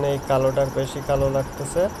হবে। এখানে এই কালোটা বেশি কালো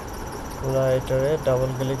লাগতেছে, আমরা এটারে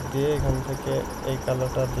ডাবল ক্লিক দিয়ে এখান থেকে এই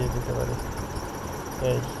কালারটা দিয়ে দিতে পারি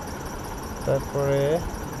এই। তারপরে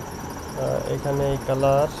এখানে এই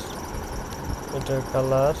কালার, এটার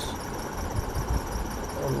কালার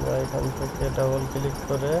আমরা এখান থেকে ডাবল ক্লিক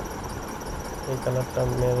করে এই কালারটা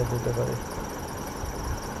মেরে দিতে পারি।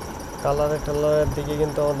 কালারের দিকে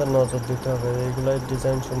কিন্তু আমাদের নজর দিতে হবে, এইগুলাই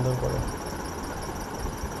ডিজাইন সুন্দর করে।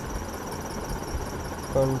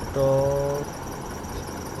 কন্ট্রোল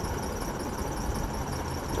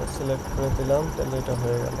সিলেক্ট করে দিলাম, তাহলে এটা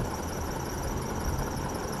হয়ে গেল।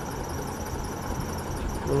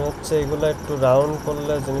 মনে হচ্ছে এগুলো একটু রাউন্ড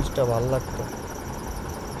করলে জিনিসটা ভালো লাগতো।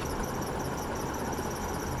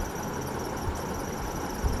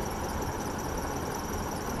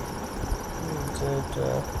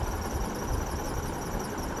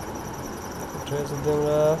 এটা যদি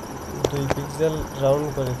আমরা 2 পিক্সেল রাউন্ড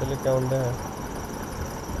করি তাহলে কেমন দেখায়।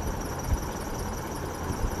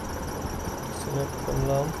 সিলেক্ট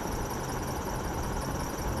করলাম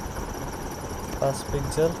 5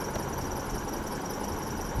 পিক্সেল।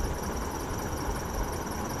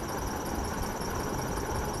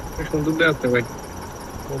 সুন্দর দেখাতে ভাই।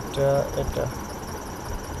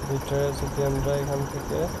 এটা যদি আমরা এখান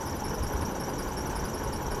থেকে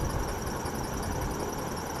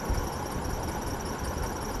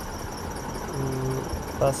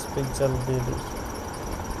 5 পিক্সেল দিয়ে দিই।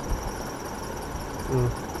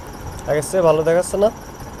 আগের চেয়ে ভালো দেখাচ্ছে না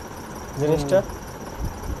জিনিসটা?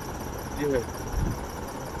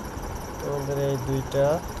 আমাদের এই দুইটা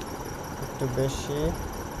একটু বেশি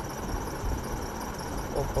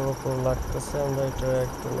ওপর লাগতেছে, আমরা এটা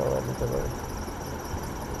একটু নামাই দিতে পারি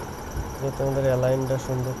যাতে আমাদের অ্যালাইনটা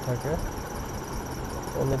সুন্দর থাকে।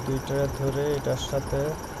 আমি দুইটা ধরে এটার সাথে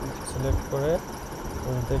সিলেক্ট করে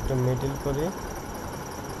যদি একটু মিডিল করি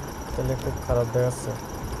তাহলে খুব খারাপ দেখাচ্ছে।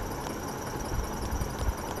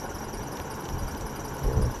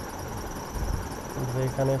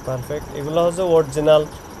 এখানে পারফেক্ট। এগুলো হচ্ছে অরিজিনাল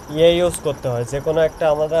ইউজ করতে হয়। যে কোনো একটা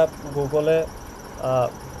আমাদের গুগলে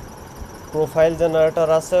প্রোফাইল জেনারেটর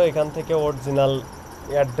আছে, ওইখান থেকে অরিজিনাল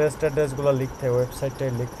অ্যাড্রেসগুলো লিখতে হয়,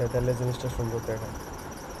 ওয়েবসাইটটাই লিখতে হয়, তাহলে জিনিসটা সুন্দর দেখায়।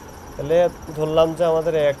 তাহলে ধরলাম যে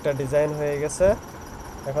আমাদের একটা ডিজাইন হয়ে গেছে।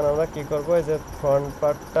 এখন আমরা কি করব, এই যে ফ্রন্ট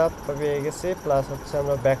পার্টটা পেয়ে গেছি, প্লাস হচ্ছে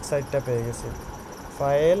আমরা ব্যাক সাইডটা পেয়ে গেছি।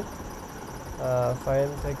 ফাইল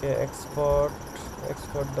থেকে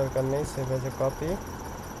এক্সপোর্ট দরকার নেই, সেভ এজ এ কপি।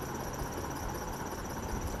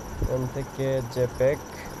 এখান থেকে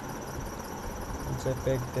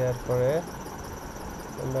জেপেগ দেওয়ার পরে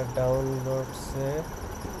আমরা ডাউনলোডসে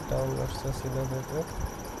ছিল যেহেতু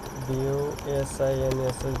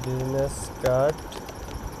BUSINESS বিজনেস কার্ড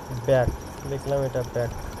ব্যাক লিখলাম, এটা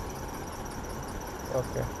ব্যাক।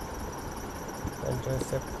 ওকে, এটা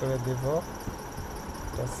সেভ করে দিব,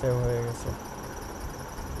 এটা সেভ হয়ে গেছে।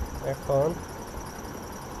 এখন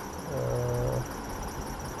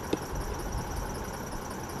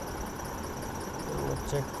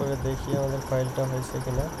চেক করে দেখি আমাদের ফাইলটা হয়েছে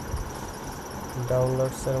কিনা।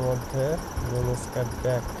 ডাউনলোডসের মধ্যে বিজনেস কার্ড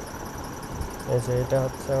ব্যাক, এই যে এটা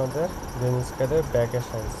হচ্ছে আমাদের বিজনেস কার্ডের ব্যাকের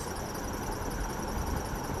সাইজ।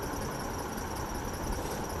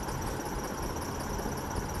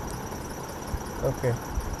 ওকে,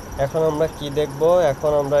 এখন আমরা কি দেখব,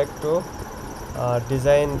 এখন আমরা একটু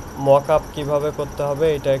ডিজাইন মকআপ কিভাবে করতে হবে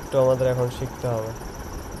এটা একটু আমাদের এখন শিখতে হবে।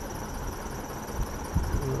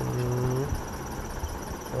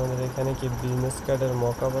 আমাদের এখানে কি বিজনেস কার্ডের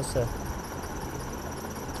মকআপ আছে?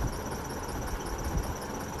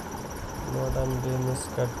 Modern business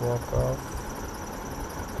card mockup,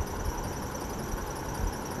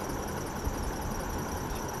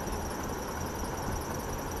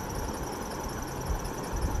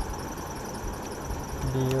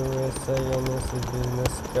 BUSINESS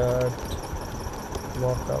business card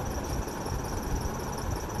mockup.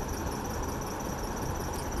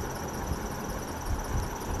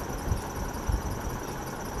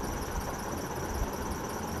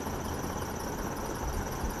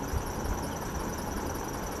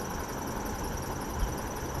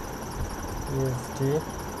 টি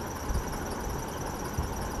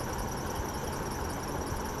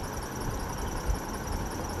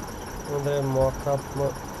আমাদের মকআপ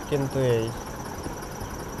কিন্তু এই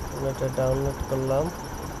আমরা এটা ডাউনলোড করলাম।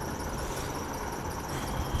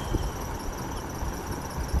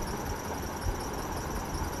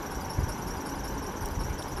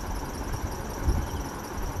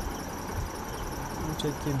 এটা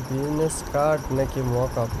কি বিজনেস কার্ড নাকি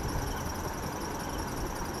মকআপ?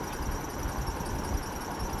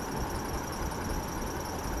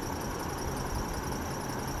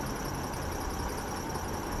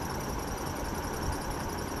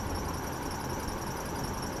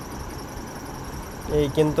 এই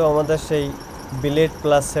কিন্তু আমাদের সেই বিলেট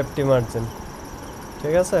প্লাস সেফটি মার্জিন,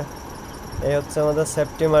 ঠিক আছে? এই হচ্ছে আমাদের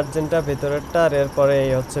সেফটি মার্জিনটা ভিতরেরটা, আর এরপরে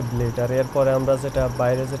এই হচ্ছে ব্লেড, আর এরপরে আমরা যেটা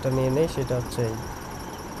বাইরে যেটা নিয়ে নেই সেটা হচ্ছে এই।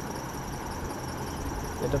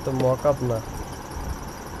 এটা তো মকআপ না,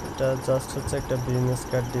 এটা জাস্ট হচ্ছে একটা business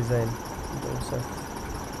card design.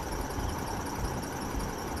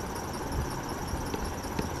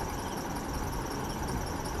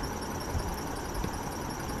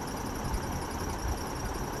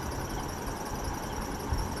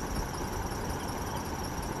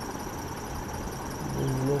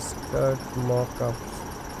 Business card mockup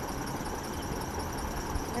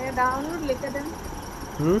download লিখে দেন,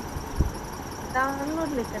 হুম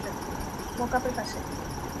ডাউনলোড লিখে দেন মকআপের পাশে।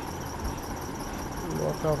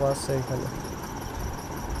 মকআপ আছে এখানে।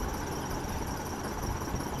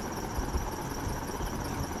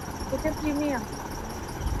 এটা প্রিমিয়াম।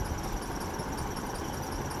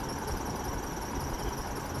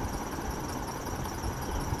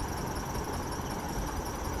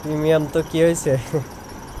 প্রিমিয়াম তো কি হয়েছে?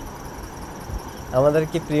 আমাদের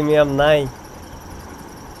কি প্রিমিয়াম নাই?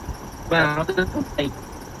 ভাই আমাদের তো তাই।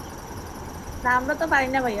 না আমরা তো পারি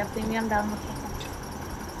না ভাইয়া প্রিমিয়াম ডাউনলোড করতে,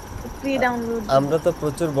 ফ্রি ডাউনলোড। আমরা তো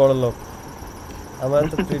প্রচুর বড় লোক, আমার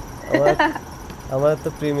তো আমার তো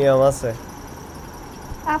প্রিমিয়াম আছে।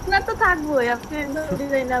 আপনার তো থাকবোই, আপনি একদম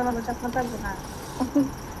ডিজাইনার মানুষ, আপনার থাকবে না?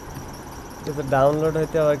 কিন্তু ডাউনলোড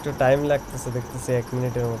হইতে আবার একটু টাইম লাগতেছে, দেখতেছি 1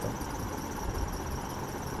 মিনিটের মতো।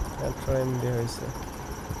 18 MB হয়েছে।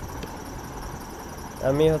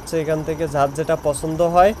 আমি হচ্ছে এখান থেকে যার যেটা পছন্দ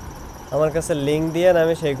হয় আমার কাছে লিঙ্ক দিয়ে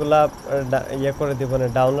আমি সেইগুলা ইয়ে করে দিব না,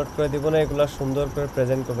 ডাউনলোড করে দিব না, এগুলা সুন্দর করে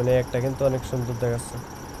প্রেজেন্ট করবেন। এই একটা কিন্তু অনেক সুন্দর দেখাচ্ছে।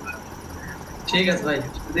 ঠিক আছে ভাই,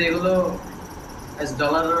 যদি এগুলো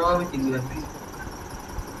ডলারের অভাবে কিনবে।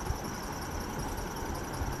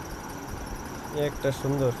 এই একটা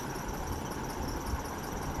সুন্দর।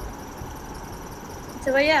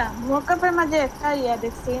 আচ্ছা ভাইয়া, মকআপের মাঝে একটা ইয়া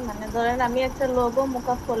দেখছি, মানে ধরেন আমি একটা লোগো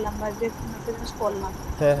মকআপ করলাম বা যে কোনো জিনিস করলাম,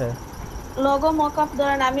 হ্যাঁ হ্যাঁ লোগো মকআপ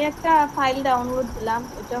ধরেন আমি একটা ফাইল ডাউনলোড দিলাম,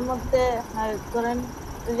 এটার মধ্যে ধরেন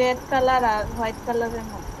রেড কালার আর হোয়াইট কালারের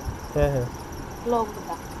মধ্যে হ্যাঁ হ্যাঁ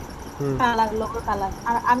লোগোটা, হুম কালার লোগো কালার,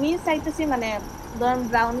 আর আমি চাইতেছি মানে ধরেন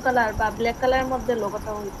ব্রাউন কালার বা ব্ল্যাক কালারের মধ্যে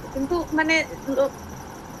লোগোটা হইছে, কিন্তু মানে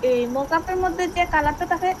এই মকআপের মধ্যে যে কালারটা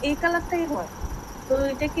থাকে এই কালারটাই হয়, তো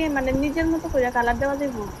এটা কি মানে নিজের মতো করে কালার দেওয়া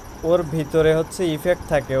যাবে? ওর ভিতরে হচ্ছে ইফেক্ট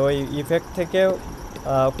থাকে, ওই ইফেক্ট থেকে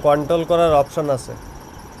কন্ট্রোল করার অপশন আছে।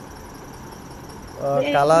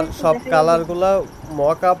 কালার সব কালারগুলা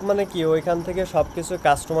মকআপ মানে কি ওইখান থেকে সবকিছু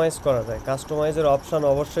কাস্টমাইজ করা যায়, কাস্টমাইজের অপশন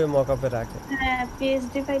অবশ্যই মকআপে রাখে। হ্যাঁ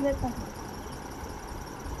পিএইচডি ফাইলে থাকে।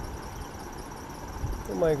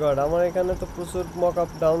 ও মাই গড, আমার এখানে তো প্রচুর মকআপ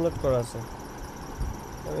ডাউনলোড করা আছে,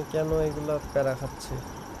 আমি কেন এগুলো প্যারা খাচ্ছি?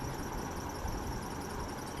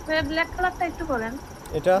 ব্ল্যাক কালারটা একটু করেন।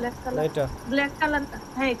 এটা ব্ল্যাক না কালার, এটা ব্ল্যাক কালারটা,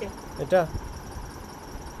 হ্যাঁ এটা এটা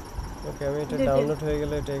ওকে, আমি এটা জি, জি। ডাউনলোড হয়ে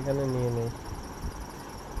গেলে এটা এখানে নিয়ে নেই,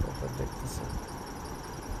 তারপর দেখতেছি।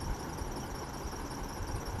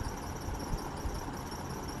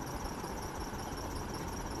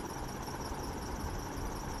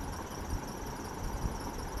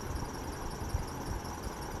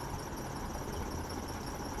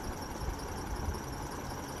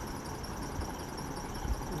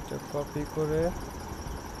 এটা কপি করে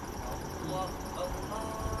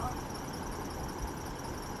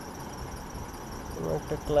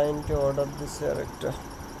একটা ক্লায়েন্টকে অর্ডার দিছে, আর একটা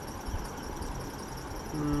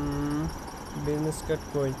বিজনেস কার্ড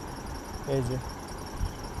কই, এই যে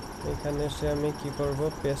এখানে এসে আমি কি করব,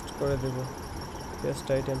 পেস্ট করে দেব, পেস্ট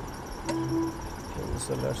আইটেম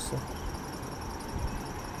চলে আসছে।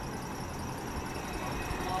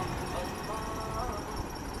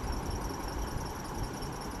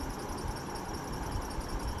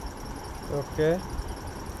 ওকে,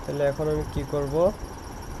 তাহলে এখন আমি কি করব,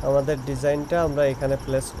 আমাদের ডিজাইনটা আমরা এখানে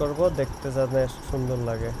প্লেস করব, দেখতে যাতে সুন্দর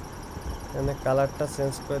লাগে। এখানে কালারটা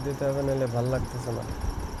চেঞ্জ করে দিতে হবে, নাহলে ভালো লাগতেছে না।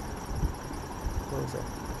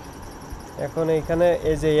 এখন এইখানে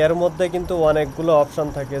এই যে এর মধ্যে কিন্তু অনেকগুলো অপশন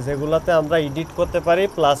থাকে যেগুলোতে আমরা এডিট করতে পারি,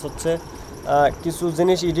 প্লাস হচ্ছে কিছু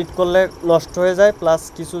জিনিস এডিট করলে নষ্ট হয়ে যায়, প্লাস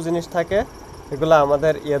কিছু জিনিস থাকে এগুলো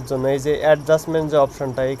আমাদের এর জন্য। এই যে অ্যাডজাস্টমেন্ট যে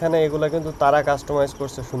অপশনটা, এখানে এগুলো কিন্তু তারা কাস্টমাইজ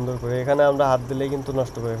করছে সুন্দর করে, এখানে আমরা হাত দিলেই কিন্তু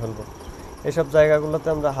নষ্ট করে ফেলবো। এসব জায়গাগুলোতে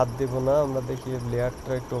আমরা হাত দিব না, আমরা দেখি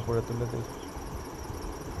লেয়ারটা একটু উপরে তুলে দিই।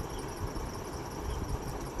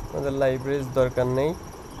 আমাদের লাইব্রেরিজ দরকার নেই,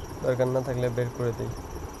 দরকার না থাকলে বের করে দিই।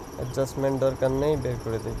 অ্যাডজাস্টমেন্ট দরকার নেই, বের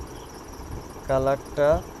করে দিই। কালারটা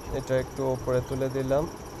এটা একটু উপরে তুলে দিলাম।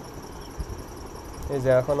 এই যে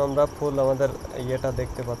এখন আমরা ফুল আমাদের ইয়েটা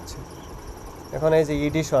দেখতে পাচ্ছি। এখন এই যে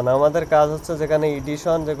এডিশন, আমাদের কাজ হচ্ছে যেখানে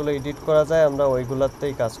এডিশন যেগুলো এডিট করা যায় আমরা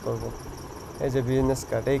ওইগুলোতেই কাজ করব। এই যে বিজনেস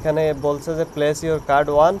কার্ড, এইখানে বলছে যে প্লেস ইওর কার্ড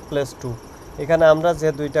 1 প্লেস 2। এখানে আমরা যে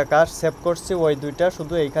দুইটা কাজ সেভ করছি ওই দুইটা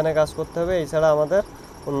শুধু এইখানে কাজ করতে হবে, এছাড়া আমাদের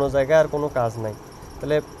অন্য জায়গায় আর কোনো কাজ নাই।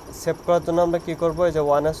 তাহলে সেভ করার জন্য আমরা কি করব, এই যে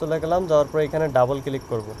 1-এ চলে গেলাম, যাওয়ার পর এখানে ডাবল ক্লিক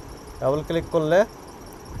করব। ডাবল ক্লিক করলে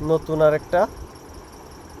নতুন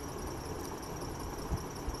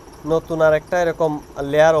আরেকটা এরকম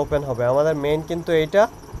লেয়ার ওপেন হবে। আমাদের মেইন কিন্তু এইটা,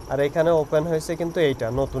 আর এখানে ওপেন হয়েছে কিন্তু এইটা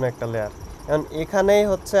নতুন একটা লেয়ার। এখন এখানেই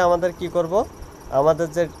হচ্ছে আমাদের কি করব, আমাদের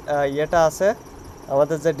যে ইয়েটা আছে,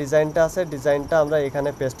 আমাদের যে ডিজাইনটা আছে, ডিজাইনটা আমরা এখানে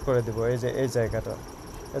পেস্ট করে দিব এই যে এই জায়গাটা।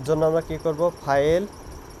 এর জন্য আমরা কি করব,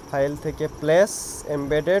 ফাইল থেকে প্লেস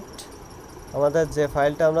এমবেডেড, আমাদের যে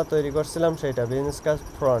ফাইলটা আমরা তৈরি করছিলাম সেইটা বিজনেস কার্ড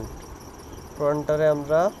ফ্রন্টারে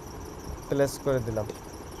আমরা প্লেস করে দিলাম।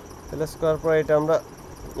 প্লেস করার পর এটা আমরা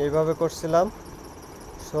এইভাবে করছিলাম,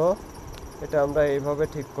 সো এটা আমরা এইভাবে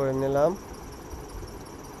ঠিক করে নিলাম।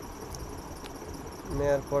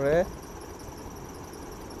 নেওয়ার পরে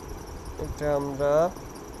এটা আমরা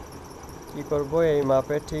কি করব, এই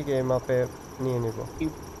মাপে ঠিক এই মাপে নিয়ে নিব।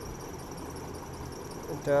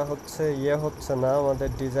 এটা হচ্ছে হচ্ছে না, আমাদের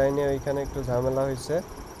ডিজাইনে ওইখানে একটু ঝামেলা হয়েছে,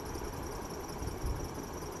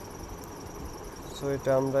 সো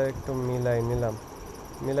এটা আমরা একটু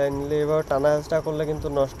মিলাই নিলে এবার টানা হ্যাচটা করলে কিন্তু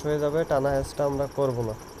নষ্ট হয়ে যাবে, টানা হ্যাচটা আমরা করব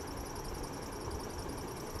না।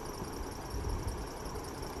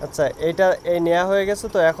 আচ্ছা, এই নেওয়া হয়ে গেছে,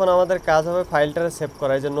 তো এখন আমাদের কাজ হবে ফাইলটারে সেভ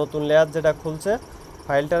করা। এই যে নতুন লেয়ার যেটা খুলছে,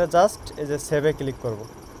 ফাইলটারে জাস্ট এই যে সেভে ক্লিক করব।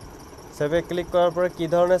 সেভে ক্লিক করার পরে কী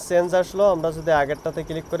ধরনের চেঞ্জ আসলো, আমরা যদি আগেরটাতে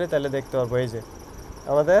ক্লিক করি তাহলে দেখতে পারবো এই যে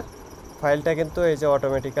আমাদের ফাইলটা কিন্তু এই যে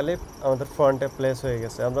অটোমেটিক্যালি আমাদের ফ্রন্টে প্লেস হয়ে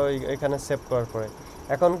গেছে আমরা এখানে সেভ করার পরে।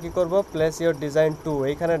 এখন কি করব, প্লেস ইওর ডিজাইন 2,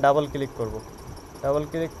 এইখানে ডাবল ক্লিক করব। ডাবল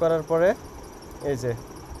ক্লিক করার পরে এই যে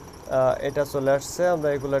এটা চলে আসছে, আমরা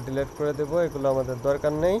এগুলো ডিলিট করে দেব, এগুলো আমাদের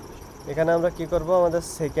দরকার নেই। এখানে আমরা কি করব, আমাদের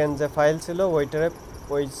সেকেন্ড যে ফাইল ছিল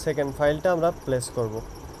ওই সেকেন্ড ফাইলটা আমরা প্লেস করব।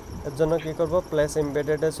 এর জন্য কি করব, প্লেস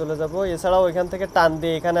এমবেডেডে চলে যাব, এছাড়াও ওইখান থেকে টান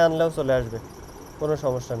দিয়ে এখানে আনলেও চলে আসবে, কোনো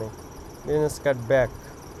সমস্যা নেই। বিজনেস কার্ড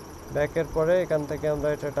ব্যাকের পরে এখান থেকে আমরা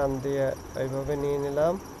এটা টান দিয়ে এইভাবে নিয়ে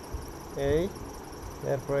নিলাম,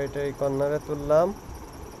 এরপরে এটা এই কর্নারে তুললাম,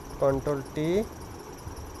 কন্ট্রোল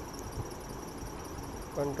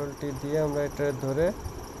টি দিয়ে আমরা এটা ধরে,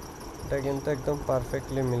 এটা কিন্তু একদম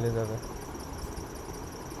পারফেক্টলি মিলে যাবে।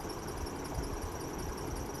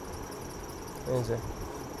 এই যে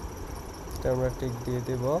এটা আমরা টিক দিয়ে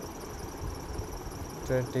দিব,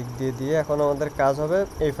 টিক দিয়ে এখন আমাদের কাজ হবে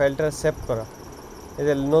এই ফাইলটা সেভ করা। এই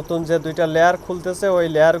যে নতুন যে দুইটা লেয়ার খুলতেছে ওই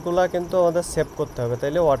লেয়ারগুলো কিন্তু আমাদের সেভ করতে হবে,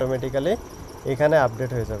 তাইলে অটোমেটিক্যালি এখানে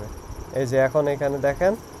আপডেট হয়ে যাবে। এই যে এখন এখানে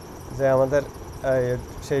দেখেন যে আমাদের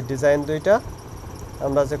সেই ডিজাইন দুইটা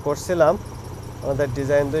আমরা যে করছিলাম, আমাদের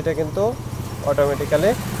ডিজাইন দুইটা কিন্তু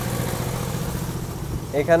অটোমেটিক্যালি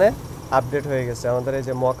এখানে আপডেট হয়ে গেছে আমাদের এই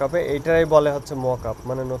যে মকআপে। এইটাই বলে হচ্ছে মকআপ,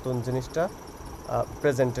 মানে নতুন জিনিসটা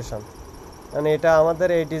প্রেজেন্টেশন। মানে এটা আমাদের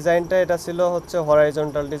এই ডিজাইনটা এটা ছিল হচ্ছে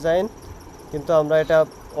হরাইজন্টাল ডিজাইন, কিন্তু আমরা এটা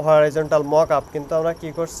হরাইজন্টাল মকআপ, কিন্তু আমরা কি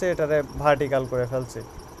করছি, এটারে ভার্টিক্যাল করে ফেলছি।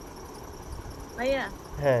 ভাইয়া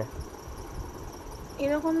হ্যাঁ,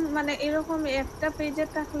 এরকম একটা পেজে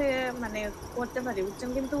থাকলে মানে করতে পারি বুঝছেন,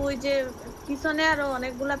 কিন্তু ওই যে পিছনে আরো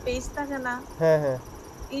অনেকগুলা পেজ থাকে না, হ্যাঁ,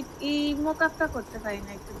 এই মকআপটা করতে পারি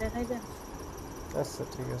না, একটু দেখাই দেন। আচ্ছা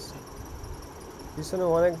ঠিক আছে। পিছনে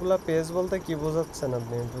অনেকগুলা পেজ বলতে কি বোঝাচ্ছেন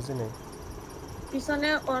আপনি, বুঝি নাই। পিছনে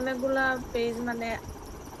অনেকগুলা পেজ মানে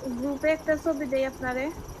গ্রুপে একটা ছবি দেই আপনারে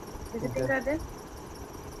ভিজিটিং কার্ডে,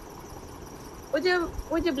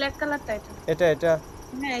 ওই যে ব্ল্যাক কালারটা, এটা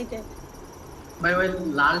হ্যাঁ এইটা ভাই ওই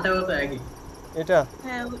লালটাও তো একই। এটা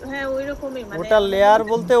হ্যাঁ ওইরকমই, মানে ওটা লেয়ার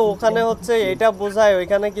বলতে ওখানে হচ্ছে এটা বোঝায়,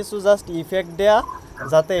 ওইখানে কিছু জাস্ট ইফেক্ট দেয়া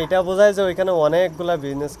যাতে এটা বোঝায় যে ওইখানে অনেকগুলা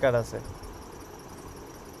বিজনেস কার্ড আছে।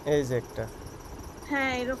 এই যে একটা,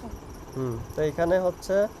 হ্যাঁ এরকম। তো এখানে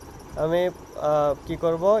হচ্ছে আমি কি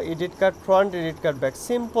করব, edit card front, edit card back,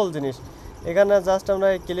 simple জিনিস। এখানে জাস্ট আমরা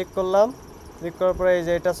ক্লিক করলাম, ক্লিক করার পরে এই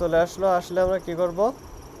যে এটা চলে আসলো। আসলে আমরা কি করব,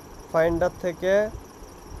 ফাইন্ডার থেকে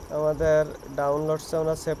আমাদের ডাউনলোডসে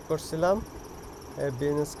আমরা সেভ করছিলাম এই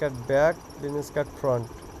business card back, business card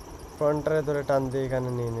ফ্রন্টটারে ধরে টান দিয়ে এখানে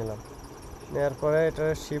নিয়ে নিলাম। নেওয়ার পরে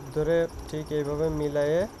এটার শিপ ধরে ঠিক এইভাবে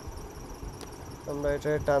মিলাইয়ে আমরা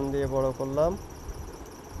এটাকে টান দিয়ে বড় করলাম,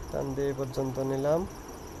 টান দিয়ে এই পর্যন্ত নিলাম।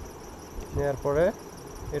 নেওয়ার পরে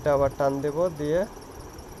এটা আবার টান দেব, দিয়ে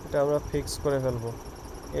এটা আমরা ফিক্স করে ফেলবো।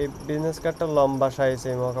 এই বিজনেস কার্ডটা লম্বা সাইজ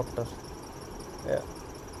এই মকআপটার,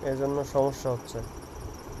 এই জন্য সমস্যা হচ্ছে।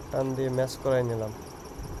 টান দিয়ে ম্যাচ করাই নিলাম।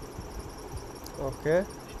 ওকে,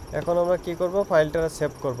 এখন আমরা কি করব, ফাইলটা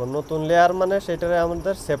সেভ করব। নতুন লেয়ার মানে সেটারে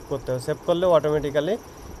আমাদের সেভ করতে হবে। সেভ করলে অটোমেটিক্যালি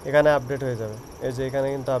এখানে আপডেট হয়ে যাবে। এই যে এখানে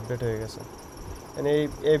কিন্তু আপডেট হয়ে গেছে। মানে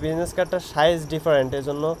এই বিজনেস কার্ডটার সাইজ ডিফারেন্ট, এই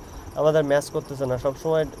জন্য আমাদের ম্যাচ করতেছে না।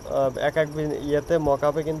 সবসময় এক এক ইয়েতে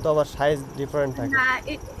মকআপে কিন্তু আবার সাইজ ডিফারেন্ট থাকে। না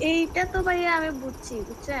এইটা তো ভাইয়া আমি বুঝছি,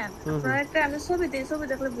 বুঝছেন? আপনারা একটা আমি ছবি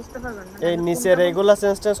দেখলে বুঝতে পারবেন না। এই নিচের এইগুলা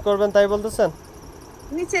চেঞ্জ করবেন তাই বলতেছেন?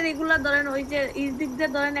 নিচের এগুলা ধরেন ওই যে এই দিক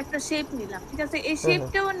দিয়ে ধরেন একটা শেপ নিলাম, ঠিক আছে? এই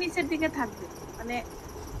শেপটাও নিচের দিকে থাকবে, মানে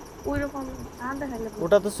ওইরকম না দেখাইলে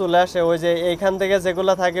ওটা তো চলে আসে, ওই যে এইখান থেকে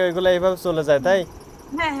যেগুলা থাকে ওইগুলা এইভাবে চলে যায়, তাই?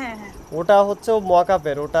 হ্যাঁ হ্যাঁ হ্যাঁ, ওটা হচ্ছে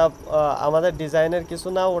মকআপের, ওটা আমাদের ডিজাইনের কিছু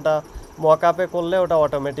না। ওটা মকআপে করলে ওটা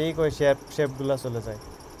অটোমেটিক ওই শেপগুলো চলে যায়।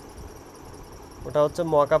 ওটা হচ্ছে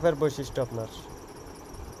মকআপের বৈশিষ্ট্য। আপনার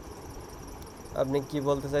আপনি কি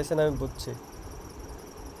বলতে চাইছেন আমি বুঝছি।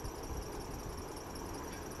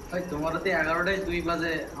 ভাই তোমার রাতে 11টায় 2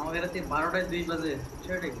 বাজে, আমাদের রাতে 12টায় 2 বাজে,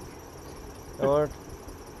 সেটা কি?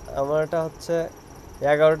 আমার এটা হচ্ছে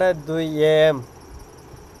 11টায় 2 AM।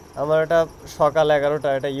 আমার এটা সকাল 11টা,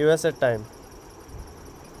 এটা ইউএস এর টাইম।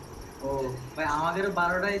 ও ভাই আমাদের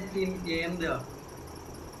 12টায় 3 AM দেওয়া।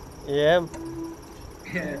 AM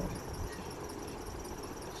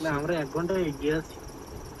না আমরা 1 ঘন্টা এগিয়ে আছি।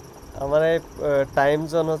 আমার এই টাইম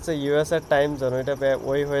জোন হচ্ছে ইউএস এর টাইম জোন, ওইটা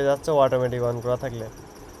ওই হয়ে যাচ্ছে অটোমেটিক অন করা থাকলে।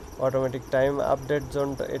 অটোমেটিক টাইম আপডেট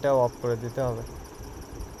জোনটা এটা অফ করে দিতে হবে।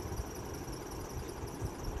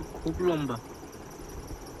 খুব লম্বা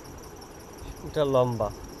এটা লম্বা।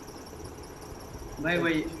 ভাই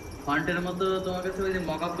ওই ফন্টের মতো তোমার কাছে ওই যে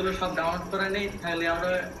মকআপ গুলো সব ডাউনলোড করে নেই, তাহলে আমরা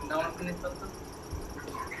ডাউনলোড করে নিতে পারতাম।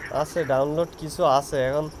 আছে ডাউনলোড কিছু আছে।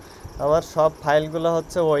 এখন আমার সব ফাইলগুলো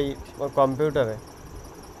হচ্ছে ওই কম্পিউটারে।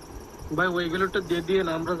 ভাই ওইগুলো তো দিয়ে দিয়ে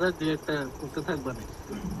আমরা যা দিয়ে একটা করতে থাকবো না।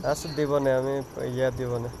 আচ্ছা দিব না, আমি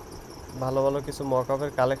দিব না। ভালো ভালো কিছু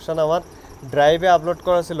মকআপের কালেকশন আমার ড্রাইভে আপলোড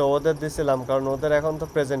করা ছিল, ওদের দিছিলাম। কারণ ওদের এখন তো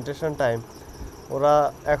প্রেজেন্টেশন টাইম, ওরা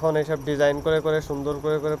এখন এইসব ডিজাইন করে করে সুন্দর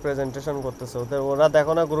করে করে প্রেজেন্টেশন করতেছে। ওরা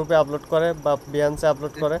দেখো না গ্রুপে আপলোড করে বা বিয়ান্সে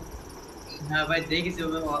আপলোড করে। হ্যাঁ ভাই দেখেছি,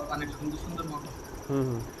 ওদের অনেক সুন্দর সুন্দর মকআপ।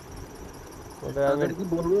 হুম ওদের আমি কি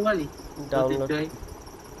বলবো ভাই,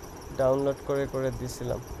 ডাউনলোড করে করে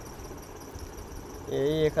দিছিলাম।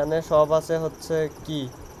 এখানে সব আছে হচ্ছে কি,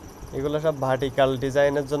 এগুলো সব ভার্টিক্যাল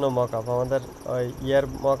ডিজাইনের জন্য মকআপ। আমাদের ওই ইয়ার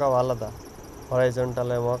মকআপ আলাদা,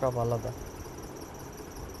 হরাইজন্টালের মকআপ আলাদা।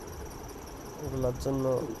 এগুলোর জন্য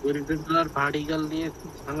ভার্টিক্যাল নিয়ে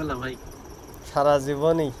খুব ঝামেলা ভাই, সারা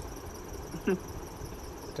জীবনই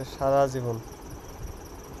এটা সারা জীবন।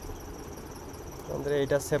 আমাদের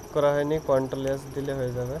এইটা সেভ করা হয়নি, কন্ট্রোল এস দিলে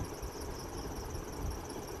হয়ে যাবে।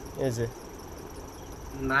 এই যে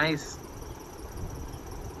নাইস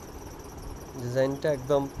ডিজাইনটা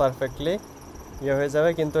একদম পারফেক্টলি হয়ে যাবে।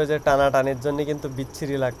 কিন্তু ওই যে টানাটানির জন্য কিন্তু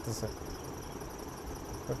বিচ্ছিরি লাগতেছে,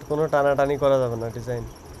 কোনো টানাটানি করা যাবে না ডিজাইন।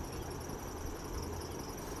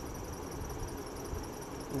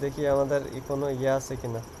 দেখি আমাদের কোনো আছে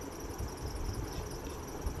কিনা।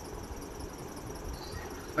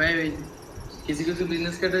 ভাই ওই কিছু কিছু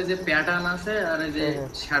বিজনেস কার্ডে যে প্যাটার্ন আছে আর এই যে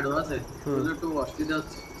শ্যাডো আছে, ওগুলো একটু অসুবিধা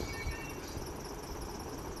হচ্ছে।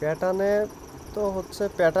 প্যাটার্নে তো হচ্ছে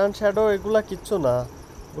প্যাটার্ন শ্যাডো এগুলা কিচ্ছু না,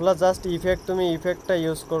 ওগুলা জাস্ট ইফেক্ট। তুমি ইফেক্টটা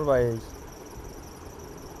ইউজ করবা। এই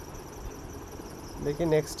দেখি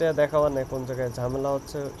নেক্সটে দেখাবা না কোন জায়গায় ঝামেলা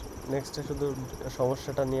হচ্ছে। নেক্সটে শুধু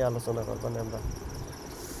সমস্যাটা নিয়ে আলোচনা করবা না আমরা।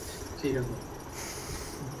 ঠিক আছে।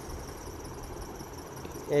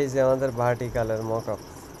 এই যে আমাদের ভার্টিক্যালের মকআপ,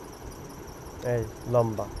 এই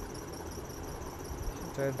লম্বা,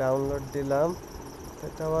 এটা ডাউনলোড দিলাম।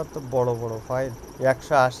 এটা আবার তো বড় বড় ফাইল,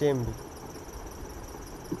 180 MB।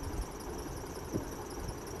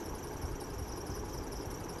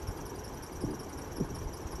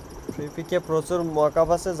 ফ্রিপিকে প্রচুর মকআপ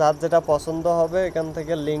আছে, যার যেটা পছন্দ হবে এখান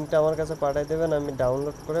থেকে লিঙ্কটা আমার কাছে পাঠিয়ে দেবেন, আমি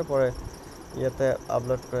ডাউনলোড করে পরে ইয়েতে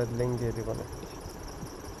আপলোড করে লিঙ্ক দিয়ে দিব না।